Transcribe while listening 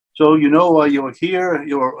So you know why you're here.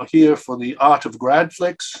 You're here for the art of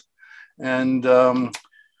GRADflix. And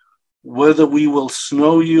whether we will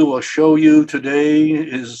snow you or show you today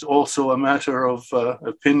is also a matter of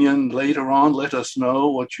opinion later on. Let us know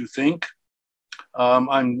what you think.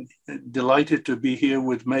 I'm delighted to be here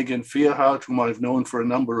with Megan Vierhout, whom I've known for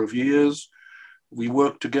a number of years. We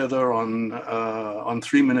worked together on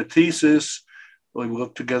 3-minute thesis. We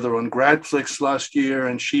worked together on GRADflix last year,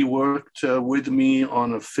 and she worked with me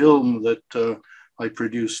on a film that I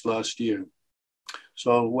produced last year.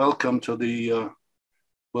 So welcome to the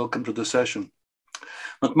session.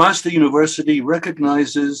 McMaster University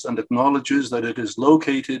recognizes and acknowledges that it is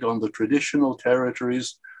located on the traditional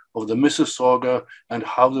territories of the Mississauga and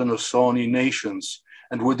Haudenosaunee nations,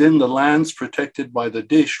 and within the lands protected by the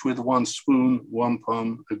dish with one spoon, one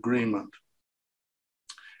palm agreement.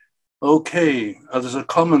 Okay, there's a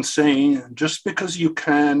common saying, just because you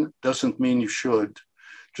can doesn't mean you should.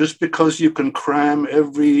 Just because you can cram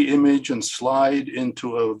every image and slide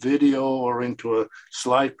into a video or into a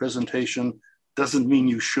slide presentation doesn't mean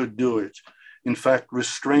you should do it. In fact,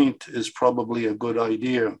 restraint is probably a good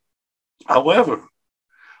idea. However,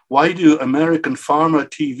 why do American pharma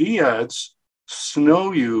TV ads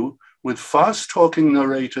snow you with fast-talking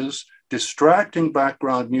narrators, distracting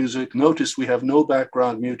background music? Notice we have no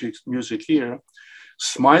background music here.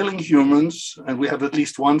 Smiling humans, and we have at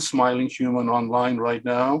least one smiling human online right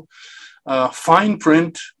now. Fine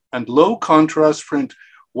print and low contrast print.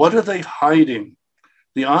 What are they hiding?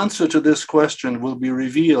 The answer to this question will be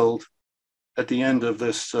revealed at the end of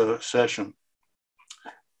this session.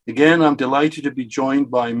 Again, I'm delighted to be joined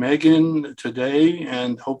by Megan today,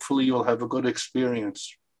 and hopefully you'll have a good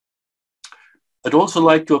experience. I'd also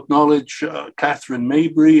like to acknowledge Catherine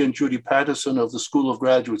Maybrey and Judy Patterson of the School of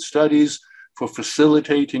Graduate Studies for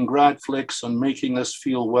facilitating GRADflix and making us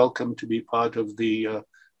feel welcome to be part of the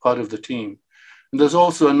team. And there's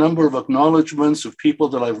also a number of acknowledgements of people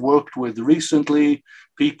that I've worked with recently,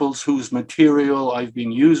 people whose material I've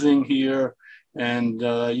been using here, and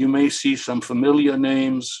you may see some familiar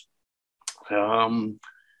names.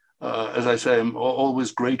 As I say, I'm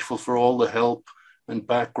always grateful for all the help and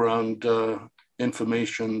background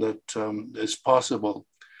information that is possible.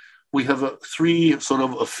 We have 3 sort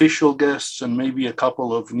of official guests and maybe a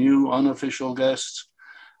couple of new unofficial guests.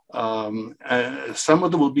 Some of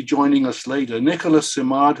them will be joining us later. Nicholas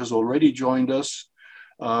Simard has already joined us.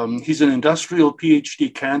 He's an industrial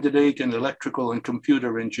PhD candidate in electrical and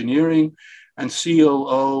computer engineering and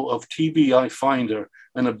COO of TBI Finder,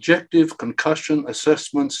 an objective concussion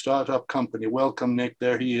assessment startup company. Welcome, Nick.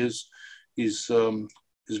 There he is. His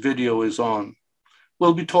video is on.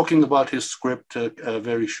 We'll be talking about his script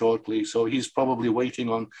very shortly, so he's probably waiting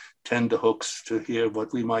on tenterhooks to hear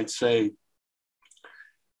what we might say.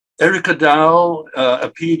 Erica Dow, a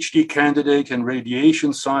PhD candidate in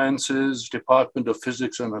radiation sciences, Department of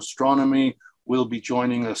Physics and Astronomy, will be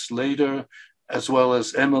joining us later, as well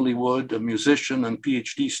as Emily Wood, a musician and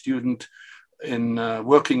PhD student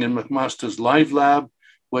working in McMaster's Live Lab,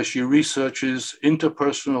 where she researches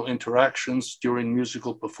interpersonal interactions during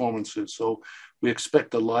musical performances. So we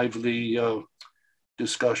expect a lively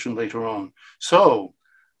discussion later on. So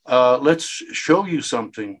let's show you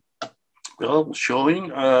something. Well, showing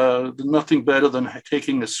nothing better than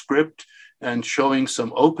taking a script and showing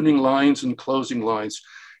some opening lines and closing lines.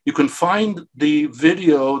 You can find the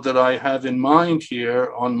video that I have in mind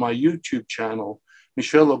here on my YouTube channel.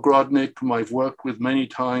 Michelle Ogrodnik, whom I've worked with many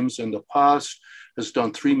times in the past, has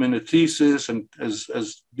done 3-minute thesis and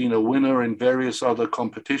has been a winner in various other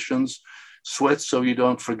competitions. Sweat So You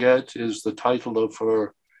Don't Forget is the title of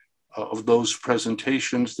her of those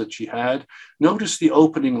presentations that she had. Notice the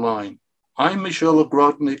opening line. I'm Michelle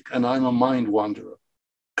Ogrodnik and I'm a mind wanderer.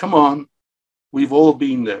 Come on, we've all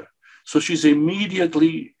been there. So she's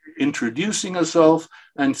immediately introducing herself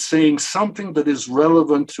and saying something that is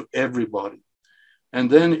relevant to everybody. And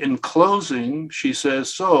then in closing, she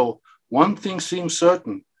says, so one thing seems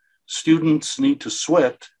certain, students need to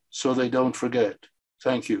sweat so they don't forget.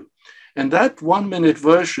 Thank you. And that 1-minute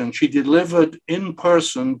version she delivered in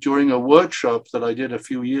person during a workshop that I did a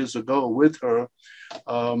few years ago with her.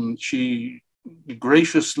 She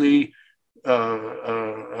graciously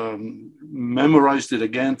memorized it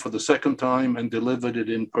again for the 2nd time and delivered it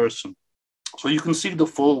in person. So you can see the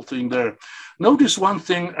full thing there. Notice one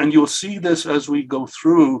thing, and you'll see this as we go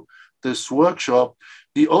through this workshop,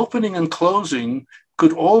 the opening and closing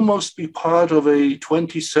could almost be part of a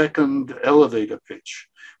 20-second elevator pitch.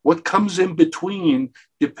 What comes in between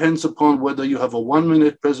depends upon whether you have a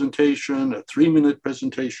 1-minute presentation, a 3-minute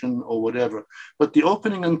presentation, or whatever. But the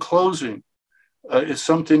opening and closing is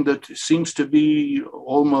something that seems to be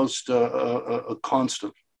almost a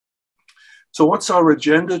constant. So what's our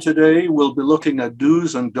agenda today? We'll be looking at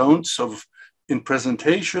do's and don'ts in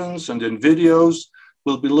presentations and in videos.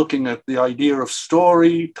 We'll be looking at the idea of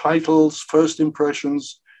story, titles, first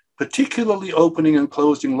impressions, particularly opening and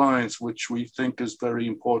closing lines, which we think is very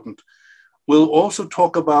important. We'll also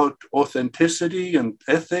talk about authenticity and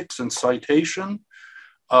ethics and citation,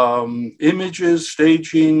 images,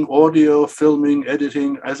 staging, audio, filming,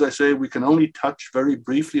 editing. As I say, we can only touch very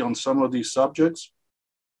briefly on some of these subjects.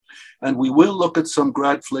 And we will look at some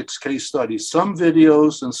GRADflix case studies, some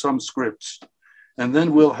videos and some scripts. And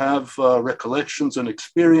then we'll have recollections and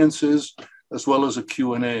experiences, as well as a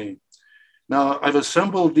Q&A. Now, I've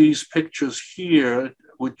assembled these pictures here,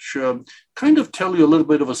 which kind of tell you a little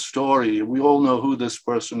bit of a story. We all know who this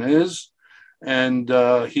person is. And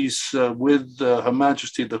he's with Her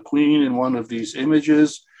Majesty the Queen in one of these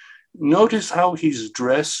images. Notice how he's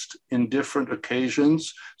dressed in different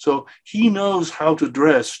occasions. So he knows how to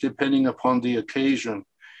dress depending upon the occasion.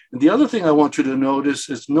 And the other thing I want you to notice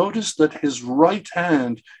that his right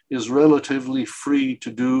hand is relatively free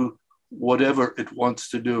to do whatever it wants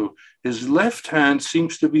to do. His left hand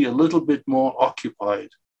seems to be a little bit more occupied.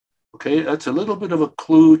 Okay, that's a little bit of a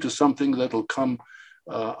clue to something that'll come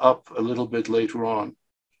up a little bit later on.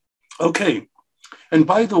 Okay, and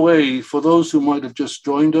by the way, for those who might have just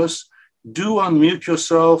joined us, do unmute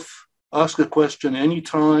yourself, ask a question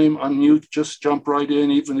anytime, unmute, just jump right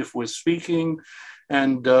in, even if we're speaking.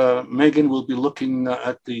 And Megan will be looking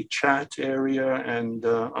at the chat area and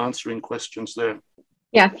answering questions there.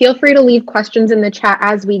 Yeah, feel free to leave questions in the chat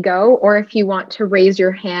as we go, or if you want to raise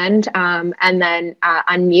your hand and then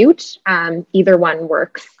unmute, either one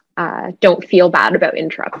works. Don't feel bad about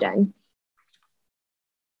interrupting.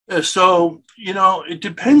 So, you know, it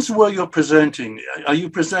depends where you're presenting. Are you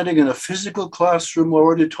presenting in a physical classroom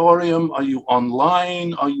or auditorium? Are you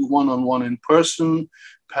online? Are you one-on-one in person?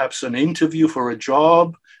 Perhaps an interview for a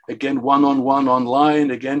job? Again, one-on-one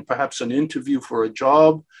online? Again, perhaps an interview for a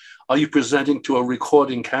job? Are you presenting to a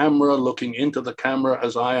recording camera, looking into the camera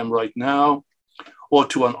as I am right now? Or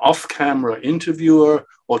to an off-camera interviewer,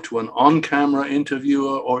 or to an on-camera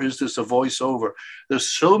interviewer, or is this a voiceover? There's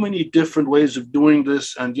so many different ways of doing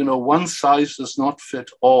this, and you know, one size does not fit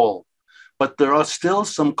all. But there are still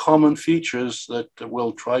some common features that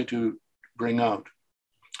we'll try to bring out.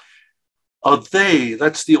 Are they,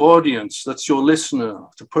 that's the audience, that's your listener,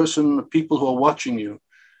 the person, the people who are watching you,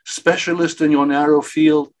 specialist in your narrow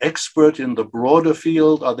field, expert in the broader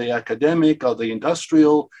field? Are they academic? Are they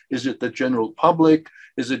industrial? Is it the general public?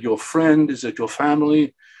 Is it your friend? Is it your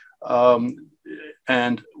family?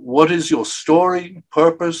 And what is your story,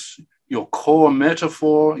 purpose, your core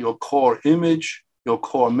metaphor, your core image, your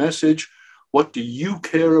core message? What do you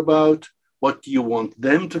care about? What do you want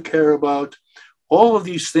them to care about? All of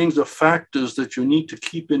these things are factors that you need to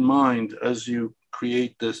keep in mind as you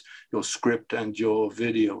create this, your script and your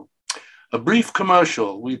video. A brief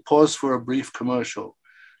commercial. We pause for a brief commercial.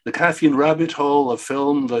 The Caffeine Rabbit Hole, a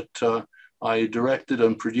film that I directed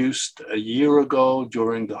and produced a year ago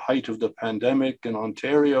during the height of the pandemic in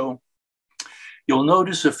Ontario. You'll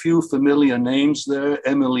notice a few familiar names there.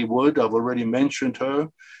 Emily Wood, I've already mentioned her.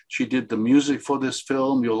 She did the music for this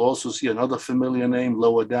film. You'll also see another familiar name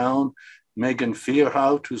lower down, Megan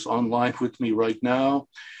Vierhout, who's online with me right now.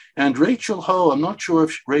 And Rachel Ho, I'm not sure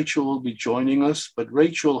if Rachel will be joining us, but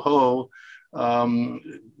Rachel Ho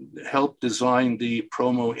helped design the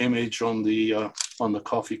promo image on the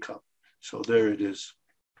coffee cup. So there it is.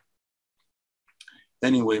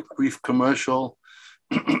 Anyway, brief commercial.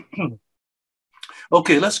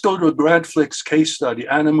 Okay, let's go to a GRADflix case study.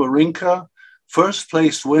 Anna Murynka, first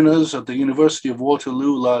place winners at the University of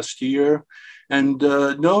Waterloo last year. And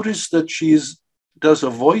notice that does a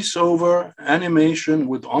voiceover animation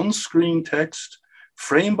with on-screen text,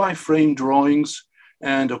 frame-by-frame drawings,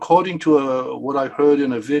 and according to what I heard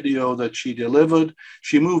in a video that she delivered,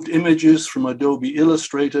 she moved images from Adobe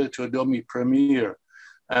Illustrator to Adobe Premiere.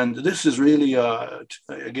 And this is really,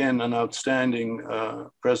 again, an outstanding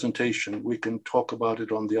presentation. We can talk about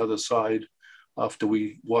it on the other side after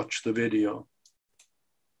we watch the video.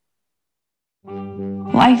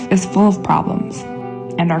 Life is full of problems,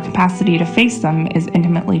 and our capacity to face them is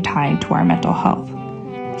intimately tied to our mental health.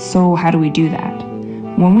 So how do we do that?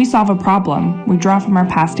 When we solve a problem, we draw from our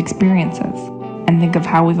past experiences and think of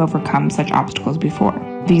how we've overcome such obstacles before.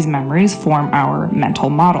 These memories form our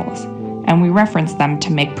mental models, and we reference them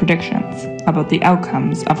to make predictions about the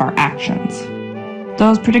outcomes of our actions.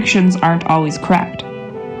 Those predictions aren't always correct.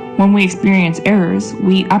 When we experience errors,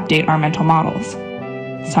 we update our mental models.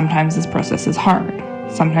 Sometimes this process is hard.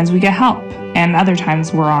 Sometimes we get help, and other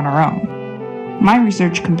times we're on our own. My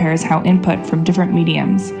research compares how input from different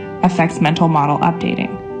mediums affects mental model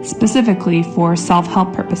updating, specifically for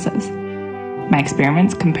self-help purposes. My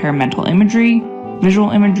experiments compare mental imagery,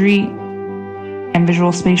 visual imagery, and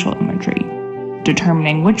visual spatial imagery,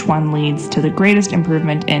 determining which one leads to the greatest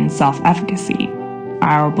improvement in self-efficacy,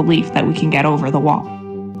 our belief that we can get over the wall.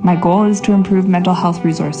 My goal is to improve mental health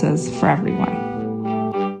resources for everyone.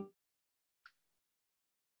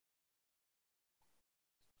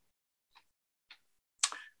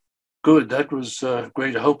 Good, that was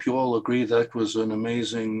great. I hope you all agree that was an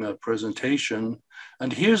amazing presentation.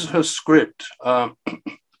 And here's her script.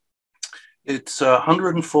 It's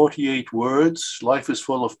 148 words. Life is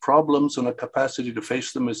full of problems, and our capacity to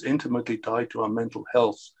face them is intimately tied to our mental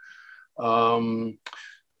health. And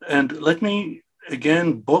let me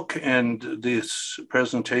again bookend this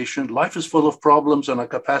presentation. Life is full of problems, and our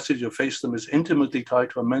capacity to face them is intimately tied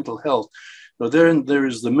to our mental health. So there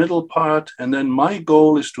is the middle part, and then my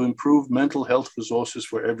goal is to improve mental health resources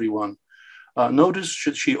for everyone. Notice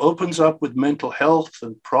she opens up with mental health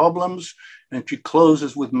and problems, and she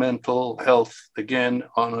closes with mental health, again,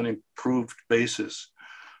 on an improved basis.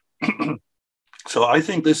 So I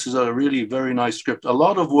think this is a really very nice script. A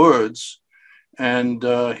lot of words, and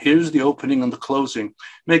here's the opening and the closing.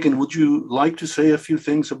 Megan, would you like to say a few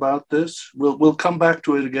things about this? We'll come back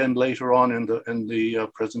to it again later on in the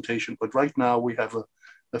presentation, but right now we have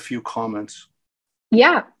a few comments.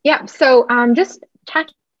 Yeah. So just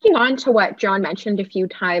tacking on to what John mentioned a few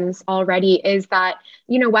times already is that,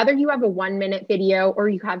 whether you have a 1-minute video or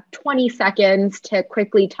you have 20 seconds to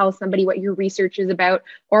quickly tell somebody what your research is about,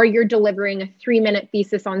 or you're delivering a 3-minute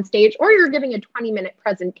thesis on stage, or you're giving a 20-minute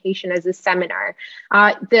presentation as a seminar,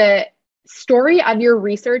 the story of your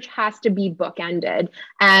research has to be bookended.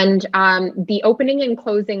 And the opening and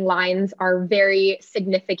closing lines are very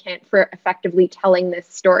significant for effectively telling this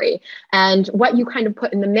story. And what you kind of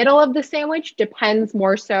put in the middle of the sandwich depends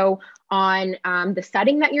more so on the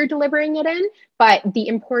setting that you're delivering it in, but the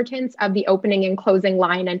importance of the opening and closing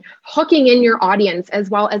line and hooking in your audience, as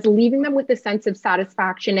well as leaving them with a sense of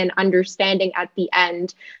satisfaction and understanding at the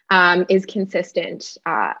end, is consistent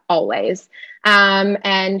always.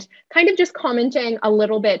 And kind of just commenting a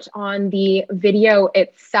little bit on the video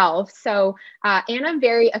itself. So Anna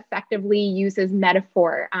very effectively uses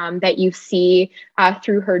metaphor that you see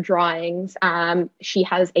through her drawings. She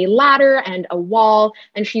has a ladder and a wall,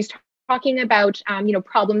 and she's talking about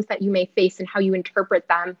problems that you may face and how you interpret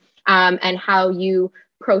them, and how you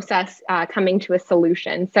process coming to a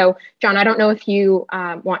solution. So John, I don't know if you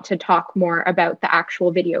want to talk more about the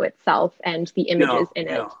actual video itself and the images in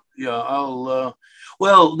it. Yeah, I'll.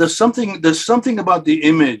 Well, there's something about the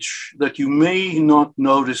image that you may not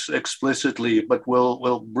notice explicitly, but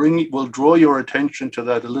will draw your attention to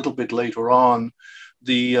that a little bit later on.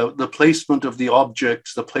 The placement of the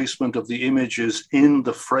objects, the placement of the images in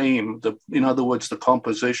the frame, in other words, the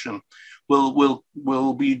composition,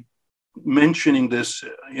 will be mentioning this,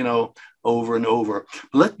 over and over.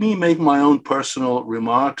 Let me make my own personal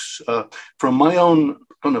remarks. From my own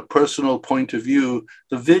kind of personal point of view,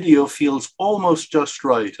 the video feels almost just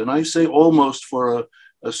right. And I say almost for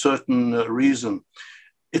a certain reason.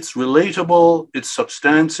 It's relatable, it's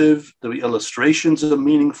substantive, the illustrations are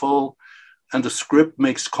meaningful, and the script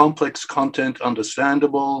makes complex content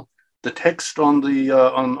understandable. The text on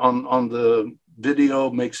the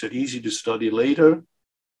video makes it easy to study later.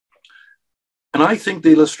 And I think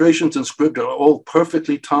the illustrations and script are all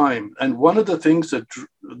perfectly timed. And one of the things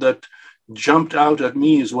that jumped out at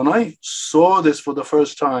me is when I saw this for the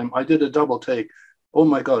first time, I did a double take. Oh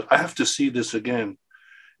my God, I have to see this again.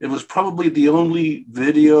 It was probably the only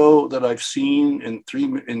video that I've seen in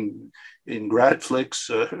GRADflix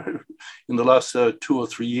in the last 2 or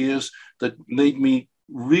 3 years that made me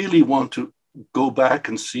really want to go back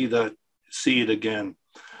and see it again.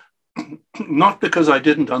 Not because I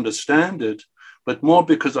didn't understand it, but more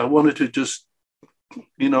because I wanted to just,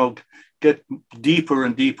 get deeper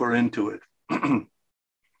and deeper into it.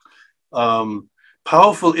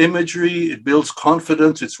 Powerful imagery, it builds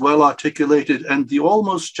confidence, it's well articulated, and the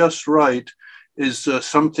almost just right is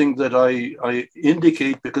something that I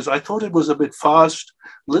indicate because I thought it was a bit fast,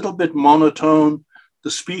 a little bit monotone.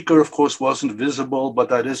 The speaker, of course, wasn't visible, but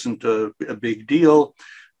that isn't a big deal.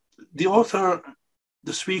 The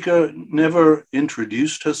speaker never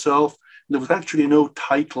introduced herself. There was actually no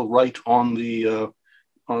title right on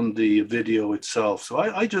the video itself. So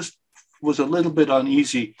I just was a little bit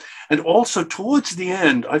uneasy. And also towards the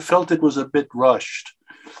end, I felt it was a bit rushed.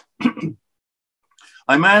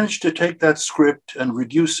 I managed to take that script and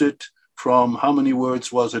reduce it from, how many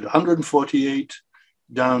words was it? 148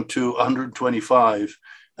 down to 125.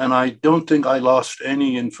 And I don't think I lost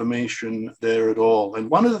any information there at all. And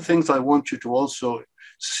one of the things I want you to also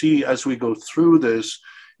see as we go through this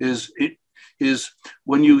is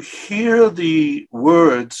when you hear the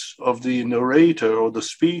words of the narrator or the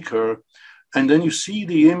speaker, and then you see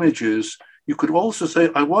the images, you could also say,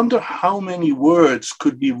 I wonder how many words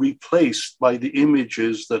could be replaced by the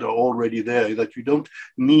images that are already there, that you don't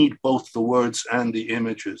need both the words and the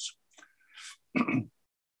images.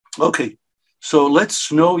 Okay, so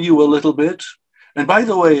let's know you a little bit. And by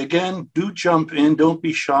the way, again, do jump in, don't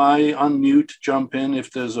be shy, unmute, jump in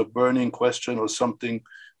if there's a burning question or something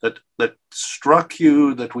that struck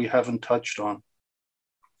you that we haven't touched on.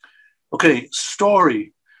 Okay,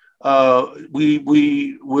 story.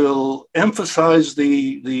 We will emphasize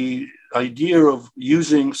the idea of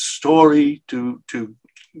using story to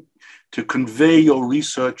convey your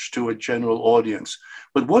research to a general audience.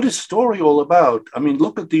 But what is story all about? I mean,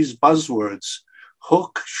 look at these buzzwords: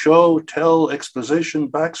 hook, show, tell, exposition,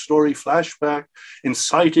 backstory, flashback,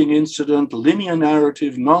 inciting incident, linear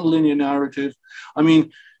narrative, nonlinear narrative. I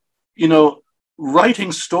mean, you know,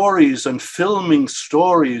 writing stories and filming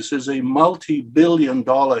stories is a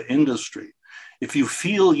multi-billion-dollar industry. If you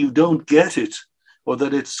feel you don't get it or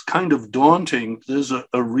that it's kind of daunting, there's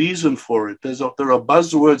a reason for it. There are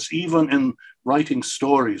buzzwords even in writing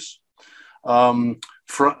stories.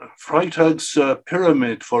 Freytag's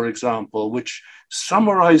pyramid, for example, which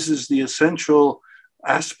summarizes the essential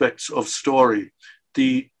aspects of story.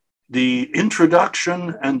 The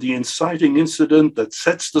introduction and the inciting incident that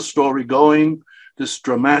sets the story going, this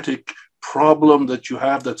dramatic problem that you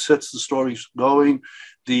have that sets the story going.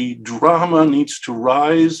 The drama needs to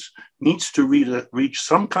rise, needs to reach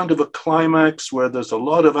some kind of a climax where there's a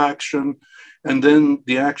lot of action, and then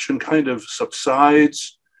the action kind of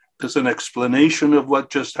subsides. There's an explanation of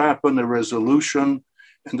what just happened, a resolution,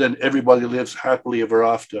 and then everybody lives happily ever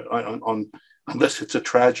after, unless it's a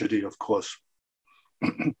tragedy, of course.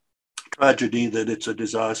 Tragedy that it's a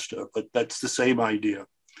disaster, but that's the same idea.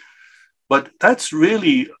 But that's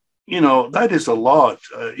really, you know, that is a lot.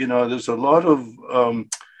 You know, there's a lot of,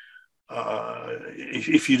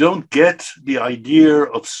 if you don't get the idea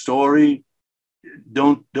of story,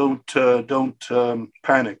 don't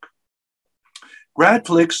panic.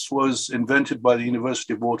 GRADflix was invented by the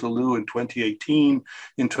University of Waterloo in 2018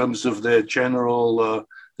 in terms of their general,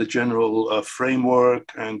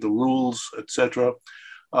 framework and the rules, etc.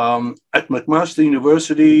 At McMaster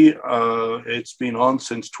University, it's been on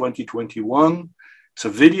since 2021. It's a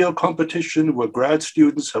video competition where grad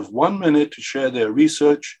students have 1 minute to share their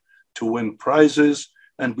research, to win prizes,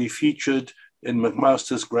 and be featured in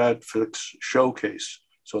McMaster's GRADflix showcase.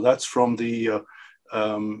 So that's from the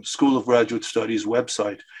School of Graduate Studies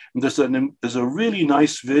website. And there's a really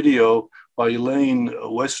nice video by Elaine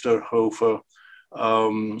Westenhoefer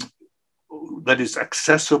that is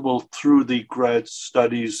accessible through the Grad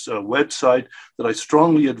Studies website that I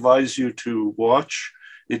strongly advise you to watch.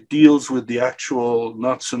 It deals with the actual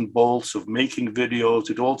nuts and bolts of making videos.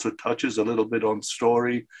 It also touches a little bit on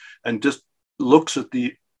story and just looks at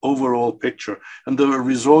the overall picture. And there are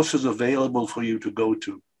resources available for you to go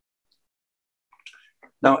to.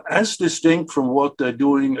 Now, as distinct from what they're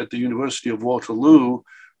doing at the University of Waterloo,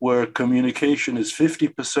 where communication is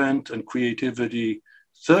 50% and creativity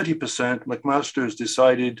 30%, McMaster has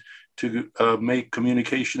decided to make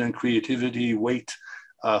communication and creativity weight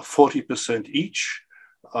 40% each.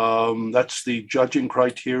 That's the judging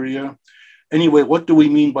criteria. Anyway, what do we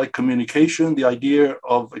mean by communication? The idea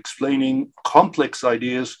of explaining complex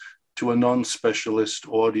ideas to a non-specialist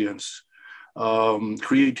audience.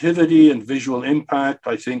 Creativity and visual impact,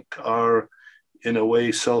 I think, are in a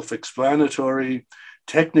way self-explanatory.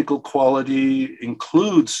 Technical quality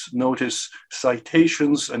includes, notice,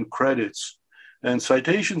 citations and credits. And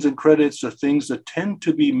citations and credits are things that tend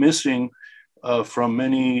to be missing from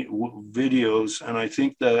many videos. And I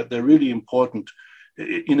think that they're really important.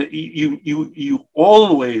 You know, you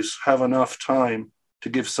always have enough time to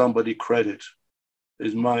give somebody credit,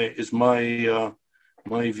 is my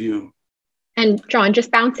view. And John,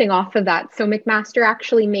 just bouncing off of that, so McMaster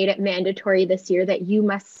actually made it mandatory this year that you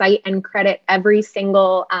must cite and credit every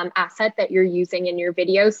single asset that you're using in your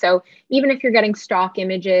video. So even if you're getting stock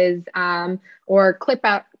images or clip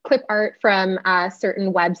art from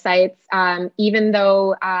certain websites, even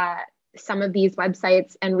though some of these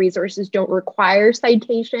websites and resources don't require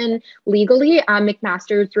citation legally,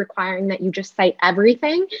 McMaster is requiring that you just cite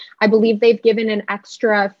everything. I believe they've given an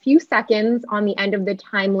extra few seconds on the end of the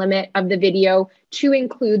time limit of the video to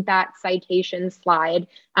include that citation slide,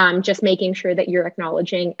 just making sure that you're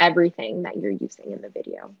acknowledging everything that you're using in the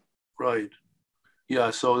video. Right. Yeah,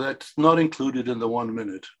 so that's not included in the 1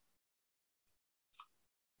 minute.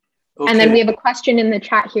 Okay. And then we have a question in the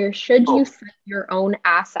chat here. Should you cite your own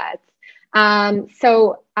assets?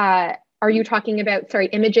 Are you talking about, sorry,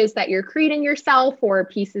 images that you're creating yourself or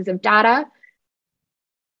pieces of data?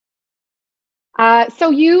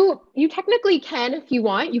 So you technically can, if you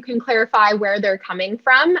want, you can clarify where they're coming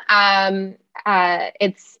from.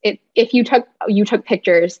 If you took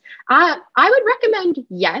pictures, I would recommend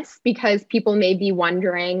yes, because people may be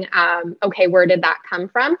wondering, okay, where did that come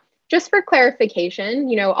from? Just for clarification,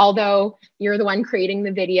 you know, although you're the one creating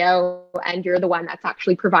the video and you're the one that's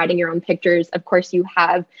actually providing your own pictures, of course you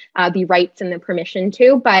have the rights and the permission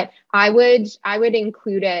to, but I would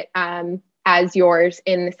include it as yours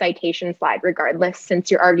in the citation slide regardless, since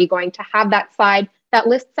you're already going to have that slide that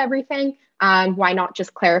lists everything. Why not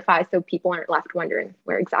just clarify so people aren't left wondering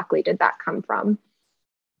where exactly did that come from?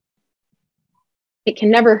 It can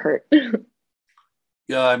never hurt.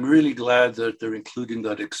 Yeah, I'm really glad that they're including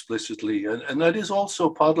that explicitly. And that is also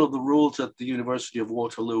part of the rules at the University of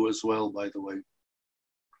Waterloo as well, by the way.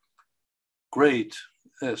 Great.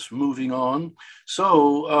 Yes, moving on.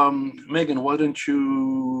 So, Megan, why don't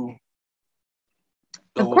you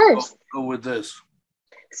go with this?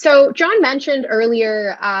 So John mentioned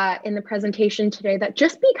earlier in the presentation today that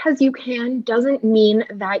just because you can doesn't mean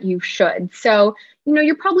that you should. So, you know,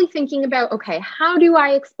 you're probably thinking about, okay, how do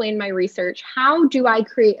I explain my research? How do I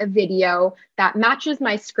create a video that matches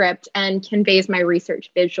my script and conveys my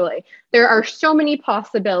research visually? There are so many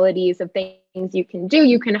possibilities of things you can do.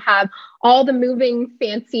 You can have all the moving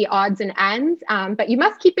fancy odds and ends, but you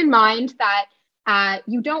must keep in mind that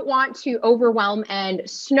you don't want to overwhelm and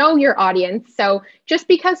snow your audience. So just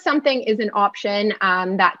because something is an option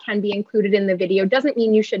that can be included in the video doesn't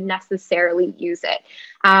mean you should necessarily use it.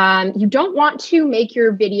 You don't want to make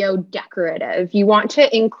your video decorative. You want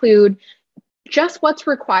to include just what's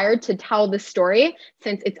required to tell the story,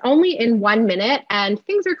 since it's only in 1 minute and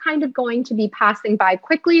things are kind of going to be passing by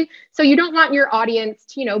quickly. So you don't want your audience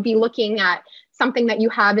to, you know, be looking at something that you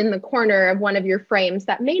have in the corner of one of your frames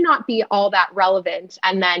that may not be all that relevant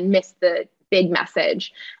and then miss the big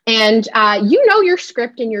message. And you know your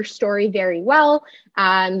script and your story very well.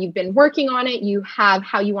 You've been working on it. You have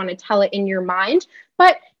how you want to tell it in your mind,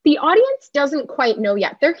 but the audience doesn't quite know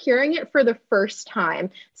yet. They're hearing it for the first time.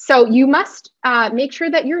 So you must make sure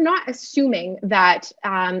that you're not assuming that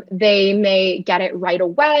they may get it right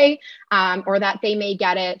away or that they may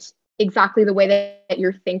get it exactly the way that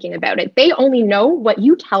you're thinking about it. They only know what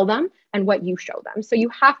you tell them and what you show them. So you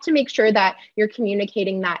have to make sure that you're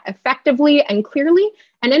communicating that effectively and clearly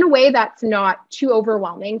and in a way that's not too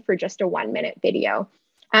overwhelming for just a 1 minute video.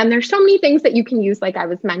 And there's so many things that you can use, like I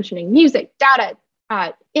was mentioning, music, data,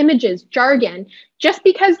 images, jargon. Just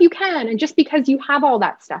because you can and just because you have all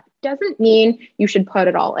that stuff doesn't mean you should put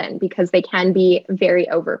it all in, because they can be very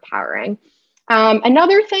overpowering.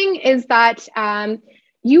 Another thing is that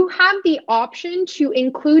you have the option to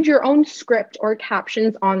include your own script or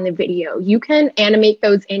captions on the video. You can animate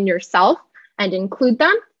those in yourself and include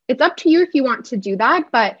them. It's up to you if you want to do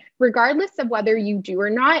that, but regardless of whether you do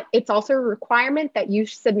or not, it's also a requirement that you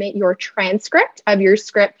submit your transcript of your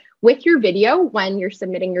script with your video when you're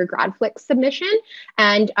submitting your GRADflix submission.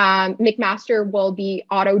 And McMaster will be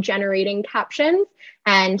auto-generating captions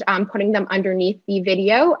and putting them underneath the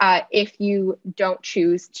video if you don't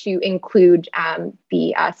choose to include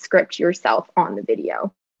the script yourself on the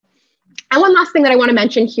video. And one last thing that I want to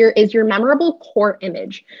mention here is your memorable core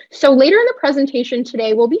image. So later in the presentation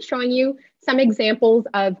today, we'll be showing you some examples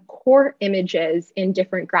of core images in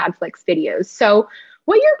different GRADflix videos. So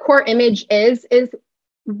what your core image is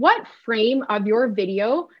what frame of your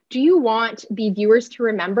video do you want the viewers to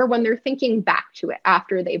remember when they're thinking back to it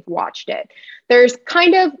after they've watched it? There's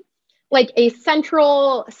kind of like a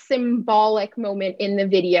central symbolic moment in the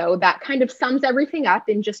video that kind of sums everything up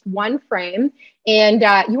in just one frame. And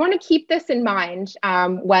you want to keep this in mind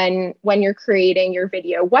when you're creating your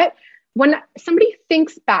video. When somebody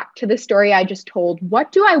thinks back to the story I just told,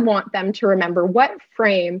 what do I want them to remember? What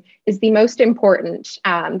frame is the most important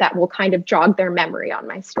that will kind of jog their memory on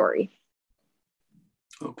my story?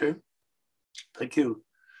 Okay, thank you.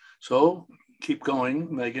 So keep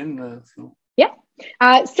going, Megan.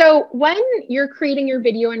 Yeah. So when you're creating your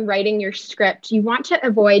video and writing your script, you want to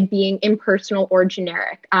avoid being impersonal or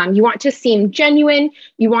generic. You want to seem genuine.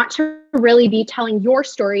 You want to really be telling your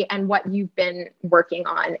story and what you've been working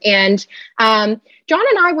on. And John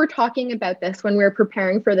and I were talking about this when we were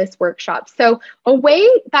preparing for this workshop. So a way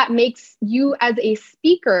that makes you as a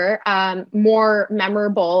speaker more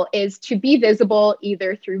memorable is to be visible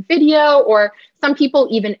either through video, or some people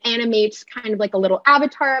even animate kind of like a little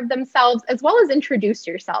avatar of themselves, as well as introduce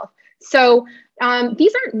yourself. So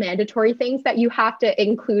these aren't mandatory things that you have to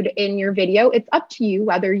include in your video. It's up to you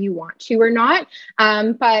whether you want to or not.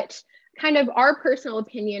 But kind of our personal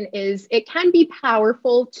opinion is it can be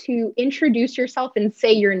powerful to introduce yourself and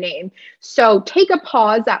say your name. So take a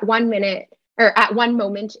pause at 1 minute or at one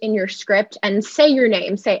moment in your script and say your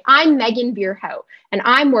name. Say, I'm Megan Vierhout and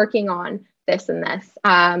I'm working on this and this.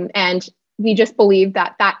 And we just believe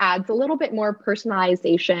that that adds a little bit more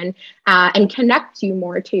personalization and connects you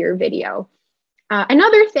more to your video.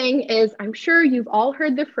 Another thing is, I'm sure you've all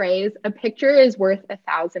heard the phrase, a picture is worth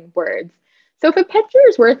 1,000 words. So if a picture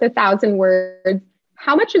is worth 1,000 words,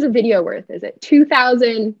 how much is a video worth? Is it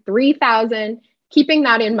 2,000, 3,000? Keeping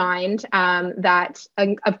that in mind, that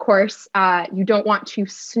of course, you don't want to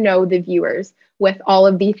snow the viewers with all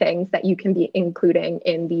of the things that you can be including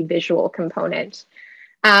in the visual component.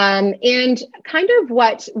 And kind of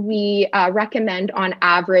what we recommend on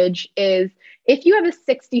average is if you have a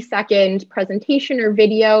 60-second presentation or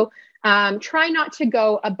video, try not to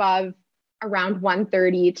go above around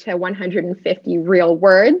 130 to 150 real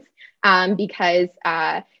words, because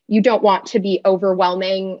you don't want to be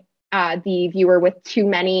overwhelming the viewer with too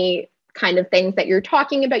many kind of things that you're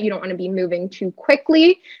talking about. You don't want to be moving too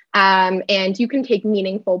quickly, and you can take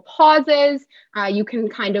meaningful pauses. You can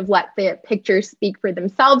kind of let the pictures speak for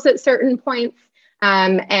themselves at certain points,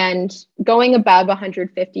 and going above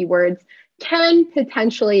 150 words can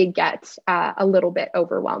potentially get a little bit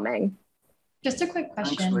overwhelming. Just a quick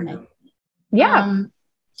question. Yeah.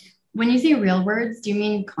 When you say real words, do you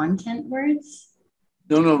mean content words?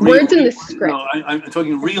 No, words in the script. No, I'm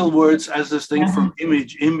talking real words as distinct from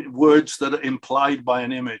image, words that are implied by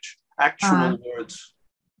an image, actual words.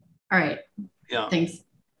 All right. Yeah. Thanks.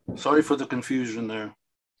 Sorry for the confusion there.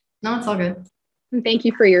 No, it's all good. Thank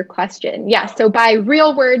you for your question. Yeah, so by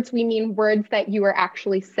real words, we mean words that you are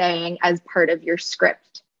actually saying as part of your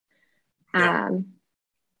script. Yeah.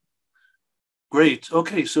 Great.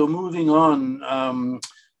 Okay, so moving on.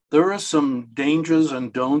 There are some dangers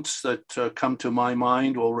and don'ts that come to my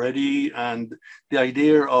mind already, and the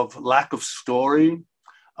idea of lack of story.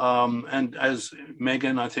 And as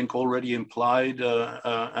Megan, I think, already implied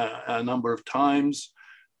a number of times,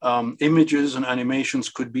 images and animations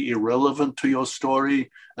could be irrelevant to your story.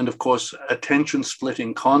 And of course,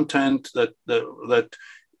 attention-splitting content that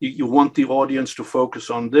you want the audience to focus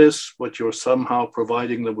on this, but you're somehow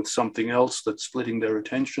providing them with something else that's splitting their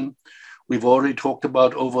attention. We've already talked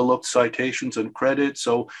about overlooked citations and credits,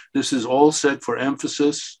 so this is all set for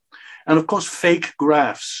emphasis. And of course, fake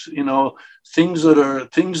graphs, things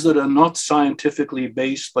that are not scientifically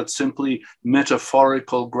based, but simply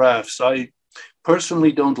metaphorical graphs. I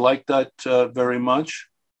personally don't like that very much.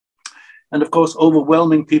 And of course,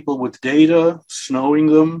 overwhelming people with data, snowing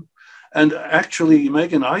them. And actually,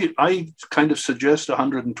 Megan, I kind of suggest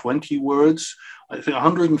 120 words. I think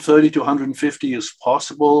 130 to 150 is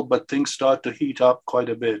possible, but things start to heat up quite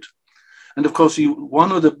a bit. And of course,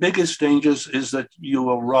 one of the biggest dangers is that you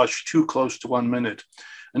will rush too close to 1 minute.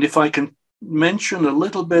 And if I can mention a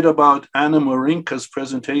little bit about Murynka's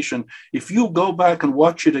presentation, if you go back and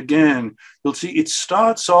watch it again, you'll see it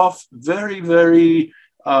starts off very, very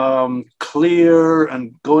clear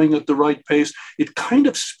and going at the right pace. It kind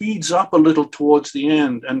of speeds up a little towards the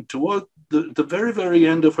end, and toward the very, very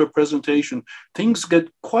end of her presentation, things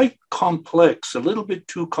get quite complex, a little bit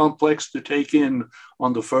too complex to take in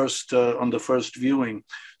on the first viewing.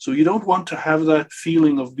 So you don't want to have that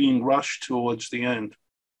feeling of being rushed towards the end.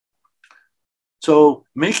 So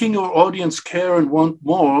making your audience care and want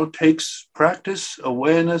more takes practice,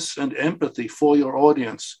 awareness, and empathy for your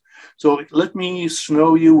audience. So let me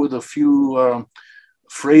snow you with a few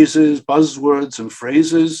phrases, buzzwords and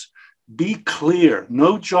phrases. Be clear,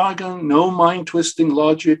 no jargon, no mind-twisting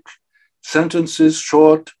logic, sentences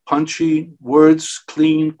short, punchy, words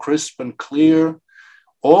clean, crisp, and clear.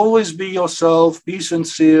 Always be yourself, be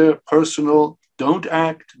sincere, personal, don't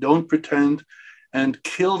act, don't pretend, and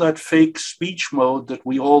kill that fake speech mode that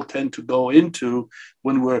we all tend to go into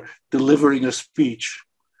when we're delivering a speech.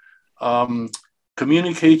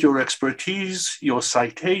 Communicate your expertise, your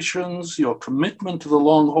citations, your commitment to the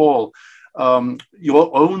long haul,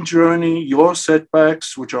 your own journey, your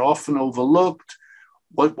setbacks, which are often overlooked.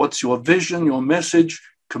 What's your vision, your message?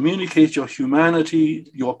 Communicate your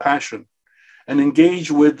humanity, your passion, and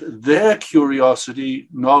engage with their curiosity,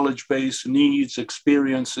 knowledge base, needs,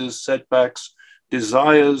 experiences, setbacks,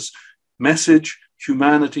 desires, message,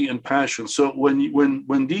 humanity and passion. So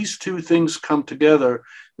when these two things come together,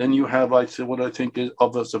 then you have, what I think is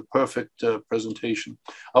of as a perfect presentation.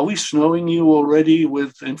 Are we snowing you already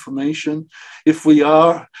with information? If we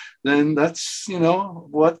are, then that's,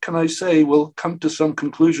 what can I say? We'll come to some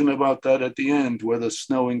conclusion about that at the end, whether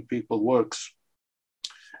snowing people works.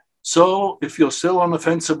 So if you're still on the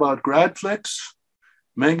fence about GRADflix,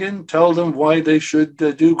 Megan, tell them why they should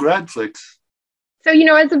do GRADflix. So,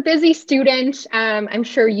 as a busy student, I'm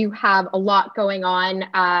sure you have a lot going on.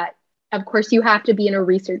 Of course, you have to be in a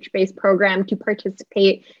research-based program to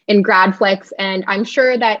participate in GRADflix. And I'm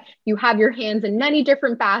sure that you have your hands in many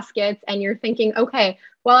different baskets and you're thinking, okay,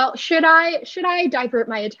 well, should I divert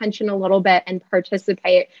my attention a little bit and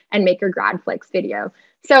participate and make a GRADflix video?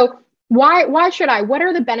 So why should I? What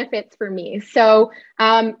are the benefits for me? So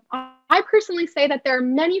I personally say that there are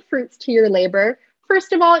many fruits to your labor.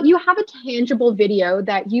 First of all, you have a tangible video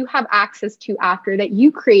that you have access to after that you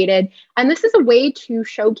created. And this is a way to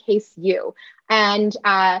showcase you. And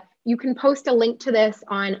you can post a link to this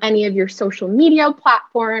on any of your social media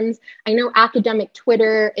platforms. I know academic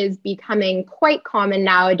Twitter is becoming quite common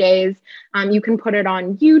nowadays. You can put it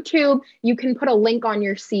on YouTube. You can put a link on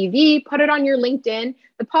your CV, put it on your LinkedIn.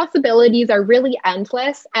 The possibilities are really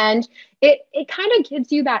endless. And it kind of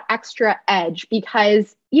gives you that extra edge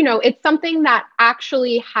because, it's something that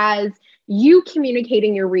actually has you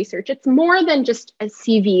communicating your research. It's more than just a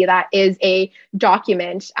CV that is a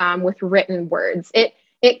document with written words.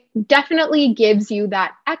 It definitely gives you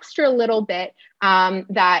that extra little bit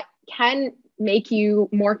that can make you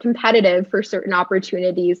more competitive for certain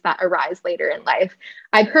opportunities that arise later in life.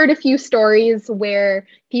 I've heard a few stories where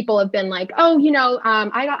people have been like, oh,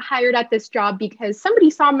 I got hired at this job because somebody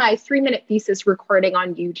saw my 3-minute thesis recording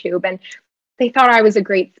on YouTube and they thought I was a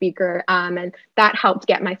great speaker, and that helped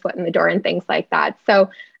get my foot in the door and things like that.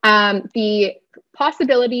 So the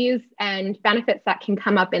possibilities and benefits that can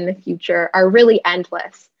come up in the future are really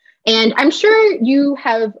endless. And I'm sure you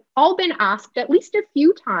have all been asked at least a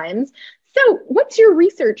few times, so what's your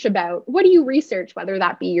research about? What do you research, whether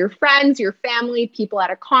that be your friends, your family, people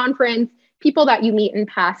at a conference, people that you meet in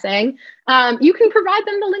passing? You can provide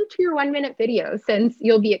them the link to your 1-minute video since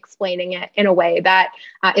you'll be explaining it in a way that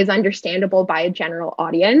is understandable by a general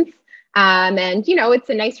audience. And, it's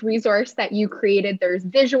a nice resource that you created. There's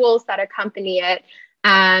visuals that accompany it.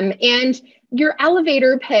 And your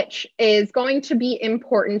elevator pitch is going to be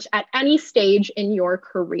important at any stage in your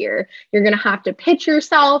career. You're going to have to pitch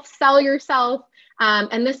yourself, sell yourself.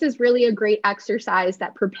 And this is really a great exercise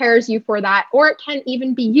that prepares you for that, or it can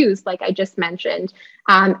even be used, like I just mentioned,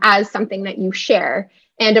 as something that you share.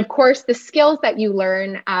 And of course, the skills that you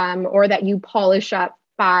learn or that you polish up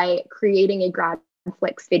by creating a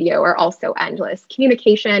GRADflix video are also endless.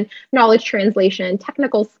 Communication, knowledge translation,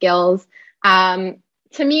 technical skills.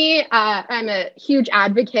 To me, I'm a huge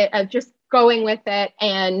advocate of just going with it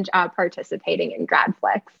and participating in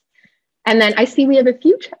GRADflix. And then I see we have a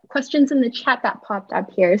few questions in the chat that popped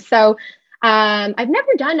up here. So I've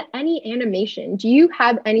never done any animation. Do you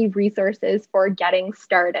have any resources for getting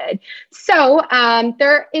started? So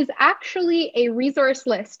there is actually a resource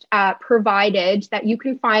list provided that you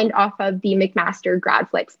can find off of the McMaster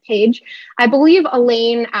GRADflix page. I believe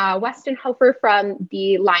Elaine Westenhoefer from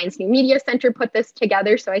the Lions New Media Center put this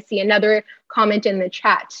together. So I see another comment in the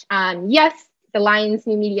chat. Yes, the Lions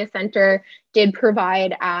New Media Center did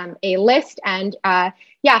provide a list, and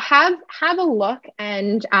yeah, have a look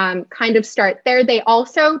and kind of start there. They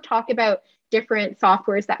also talk about different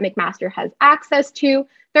softwares that McMaster has access to.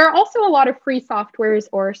 There are also a lot of free softwares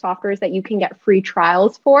or softwares that you can get free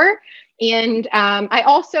trials for. And I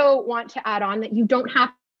also want to add on that you don't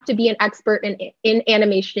have to be an expert in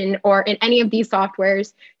animation or in any of these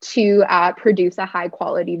softwares to produce a high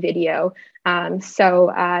quality video.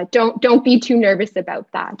 So don't be too nervous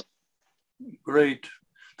about that. Great,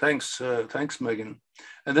 thanks, thanks, Megan.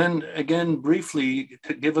 And then again, briefly,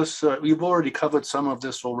 to give us, you've already covered some of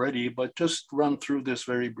this already, but just run through this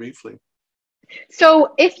very briefly.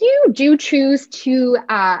 So if you do choose to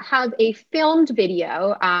have a filmed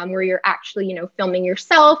video where you're actually, filming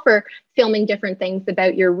yourself or filming different things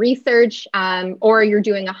about your research, or you're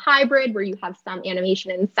doing a hybrid where you have some animation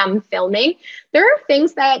and some filming, there are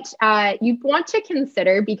things that you want to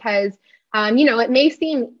consider because, it may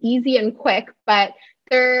seem easy and quick, but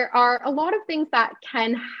there are a lot of things that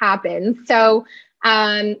can happen. So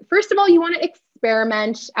first of all, you want to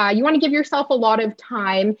experiment. You want to give yourself a lot of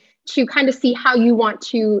time to kind of see how you want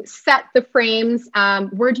to set the frames.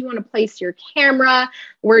 Where do you want to place your camera?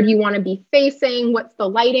 Where do you want to be facing? What's the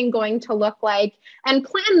lighting going to look like? And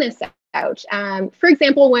plan this out. For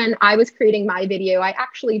example, when I was creating my video, I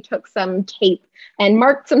actually took some tape and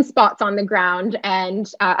marked some spots on the ground.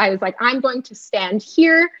 And I was like, I'm going to stand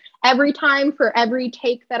here every time for every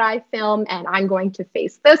take that I film, and I'm going to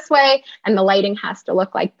face this way, and the lighting has to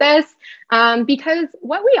look like this. Because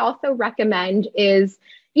what we also recommend is,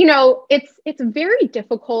 you know, it's very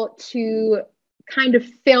difficult to kind of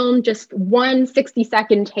film just one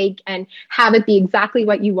 60-second take and have it be exactly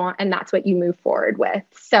what you want, and that's what you move forward with.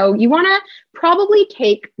 So you want to probably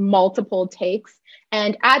take multiple takes,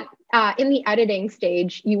 and in the editing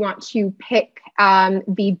stage, you want to pick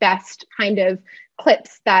the best kind of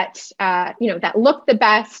clips that that look the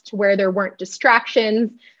best, where there weren't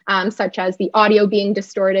distractions, such as the audio being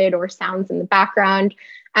distorted or sounds in the background.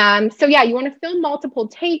 So yeah, you want to film multiple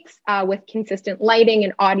takes with consistent lighting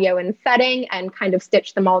and audio and setting, and kind of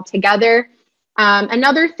stitch them all together.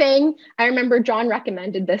 Another thing, I remember John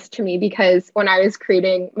recommended this to me, because when I was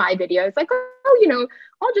creating my video, I was like, oh, you know,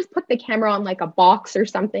 I'll just put the camera on like a box or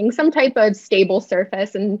something, some type of stable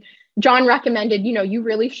surface. And John recommended, you know, you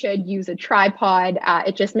really should use a tripod.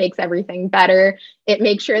 It just makes everything better. It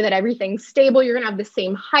makes sure that everything's stable. You're going to have the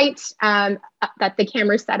same height that the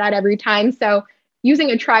camera's set at every time. So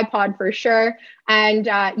using a tripod for sure, and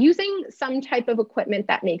using some type of equipment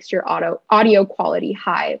that makes your audio quality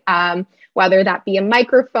high, whether that be a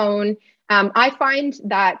microphone. I find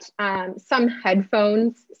that some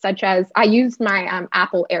headphones, such as I used my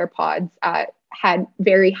Apple AirPods, had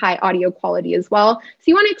very high audio quality as well. So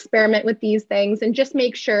you want to experiment with these things and just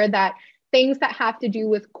make sure that things that have to do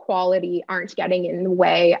with quality aren't getting in the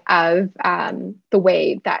way of the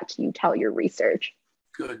way that you tell your research.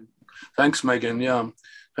 Good. Thanks, Megan. Yeah,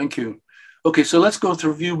 thank you. Okay, so let's go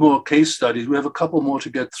through a few more case studies. We have a couple more to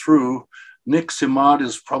get through. Nick Simard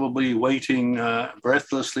is probably waiting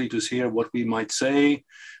breathlessly to hear what we might say.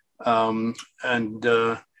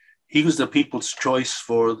 He was the People's Choice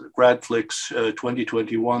for GRADflix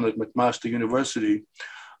 2021 at McMaster University.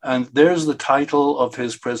 And there's the title of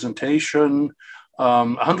his presentation,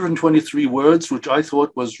 123 words, which I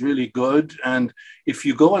thought was really good. And if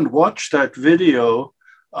you go and watch that video,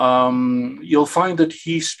 you'll find that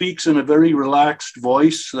he speaks in a very relaxed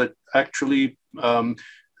voice that actually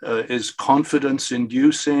is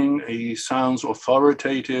confidence-inducing. He sounds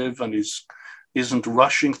authoritative, and isn't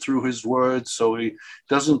rushing through his words, so you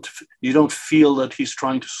don't feel that he's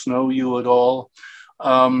trying to snow you at all.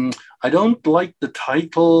 I don't like the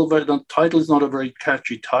title, but the title is not a very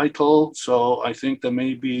catchy title, so I think there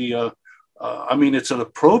may be, I mean, it's an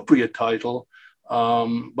appropriate title,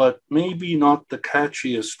 but maybe not the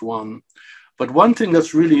catchiest one. But one thing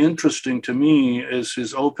that's really interesting to me is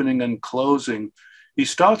his opening and closing. He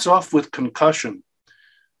starts off with concussion.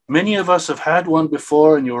 Many of us have had one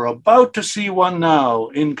before, and you're about to see one now,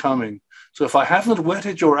 incoming. So if I haven't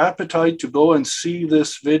whetted your appetite to go and see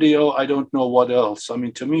this video, I don't know what else. I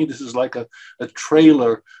mean, to me, this is like a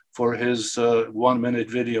trailer for his 1-minute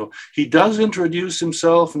video. He does introduce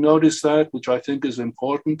himself, notice that, which I think is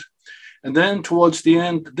important. And then towards the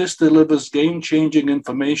end, this delivers game-changing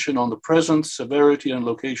information on the presence, severity, and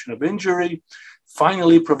location of injury,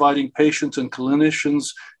 finally providing patients and clinicians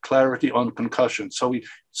clarity on concussion. So he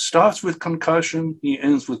starts with concussion, he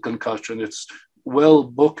ends with concussion. It's well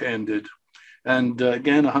bookended. And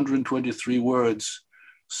again, 123 words.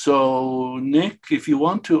 So Nick, if you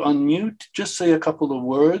want to unmute, just say a couple of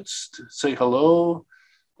words, say hello.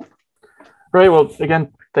 Right, well,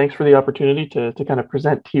 again, thanks for the opportunity to kind of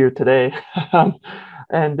present here today.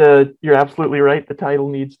 And you're absolutely right, the title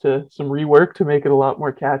needs some rework to make it a lot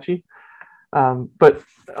more catchy. But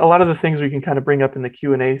a lot of the things we can kind of bring up in the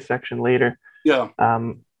Q&A section later. Yeah.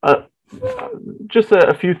 Just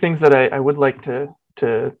a few things that I would like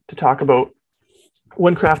to talk about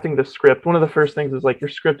when crafting the script. One of the first things is, like, your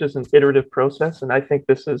script is an iterative process, and I think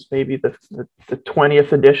this is maybe the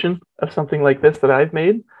 20th edition of something like this that I've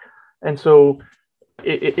made. And so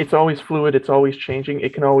it's always fluid, it's always changing,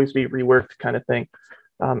 it can always be reworked, kind of thing.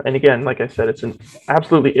 And again, like I said, it's an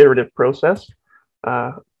absolutely iterative process.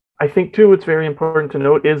 I think too, what's very important to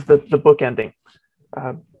note is the bookending,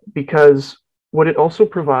 because what it also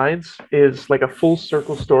provides is like a full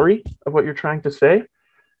circle story of what you're trying to say.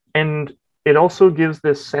 And it also gives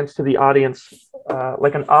this sense to the audience,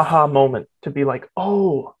 like an aha moment, to be like,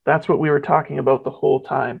 oh, that's what we were talking about the whole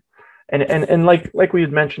time. And like we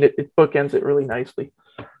had mentioned, it bookends it really nicely.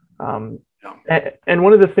 And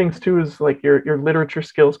one of the things too is, like, your literature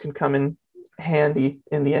skills can come in handy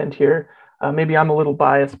in the end here. Maybe I'm a little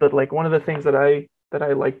biased, but like one of the things that I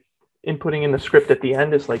like inputting in the script at the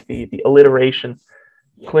end is like the alliteration,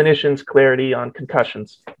 clinicians' clarity on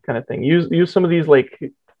concussions, kind of thing. Use some of these like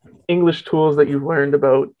English tools that you've learned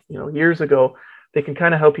about, years ago, they can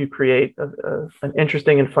kind of help you create an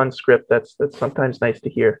interesting and fun script that's sometimes nice to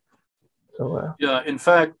hear. So yeah, in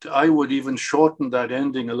fact, I would even shorten that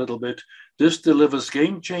ending a little bit. This delivers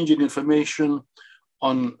game-changing information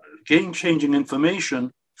on game-changing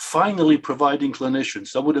information, finally providing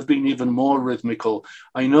clinicians. That would have been even more rhythmical.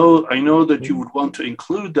 I know that you would want to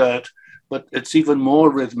include that, but it's even more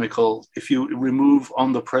rhythmical if you remove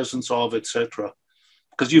on the presence of, etc.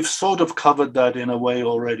 Because you've sort of covered that in a way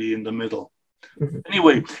already in the middle.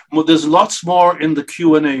 Anyway, there's lots more in the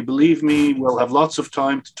Q&A. Believe me, we'll have lots of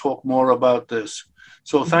time to talk more about this.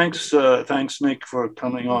 So thanks, Nick, for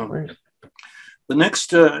coming on. The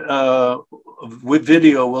next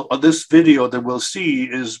video, this video that we'll see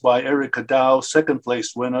is by Erica Dow, second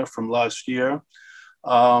place winner from last year.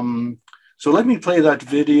 So let me play that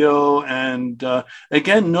video. And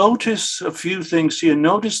again, notice a few things here.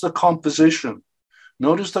 Notice the composition.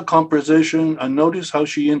 Notice the composition and notice how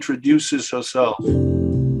she introduces herself.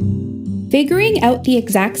 Figuring out the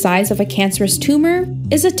exact size of a cancerous tumor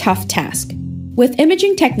is a tough task. With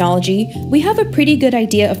imaging technology, we have a pretty good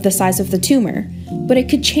idea of the size of the tumor, but it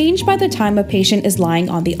could change by the time a patient is lying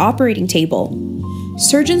on the operating table.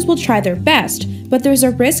 Surgeons will try their best, but there's a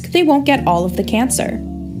risk they won't get all of the cancer.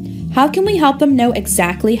 How can we help them know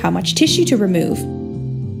exactly how much tissue to remove?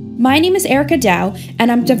 My name is Erica Dow,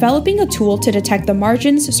 and I'm developing a tool to detect the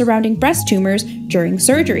margins surrounding breast tumors during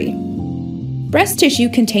surgery. Breast tissue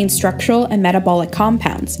contains structural and metabolic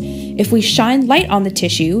compounds. If we shine light on the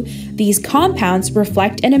tissue, these compounds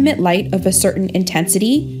reflect and emit light of a certain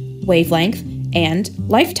intensity, wavelength, and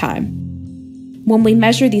lifetime. When we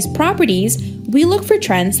measure these properties, we look for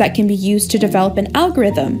trends that can be used to develop an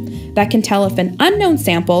algorithm that can tell if an unknown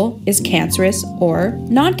sample is cancerous or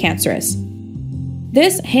non-cancerous.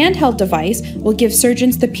 This handheld device will give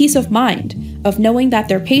surgeons the peace of mind of knowing that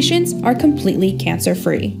their patients are completely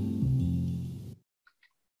cancer-free.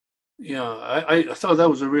 Yeah, I thought that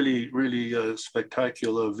was a really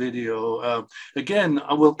spectacular video. Again,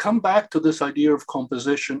 I will come back to this idea of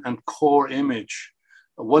composition and core image.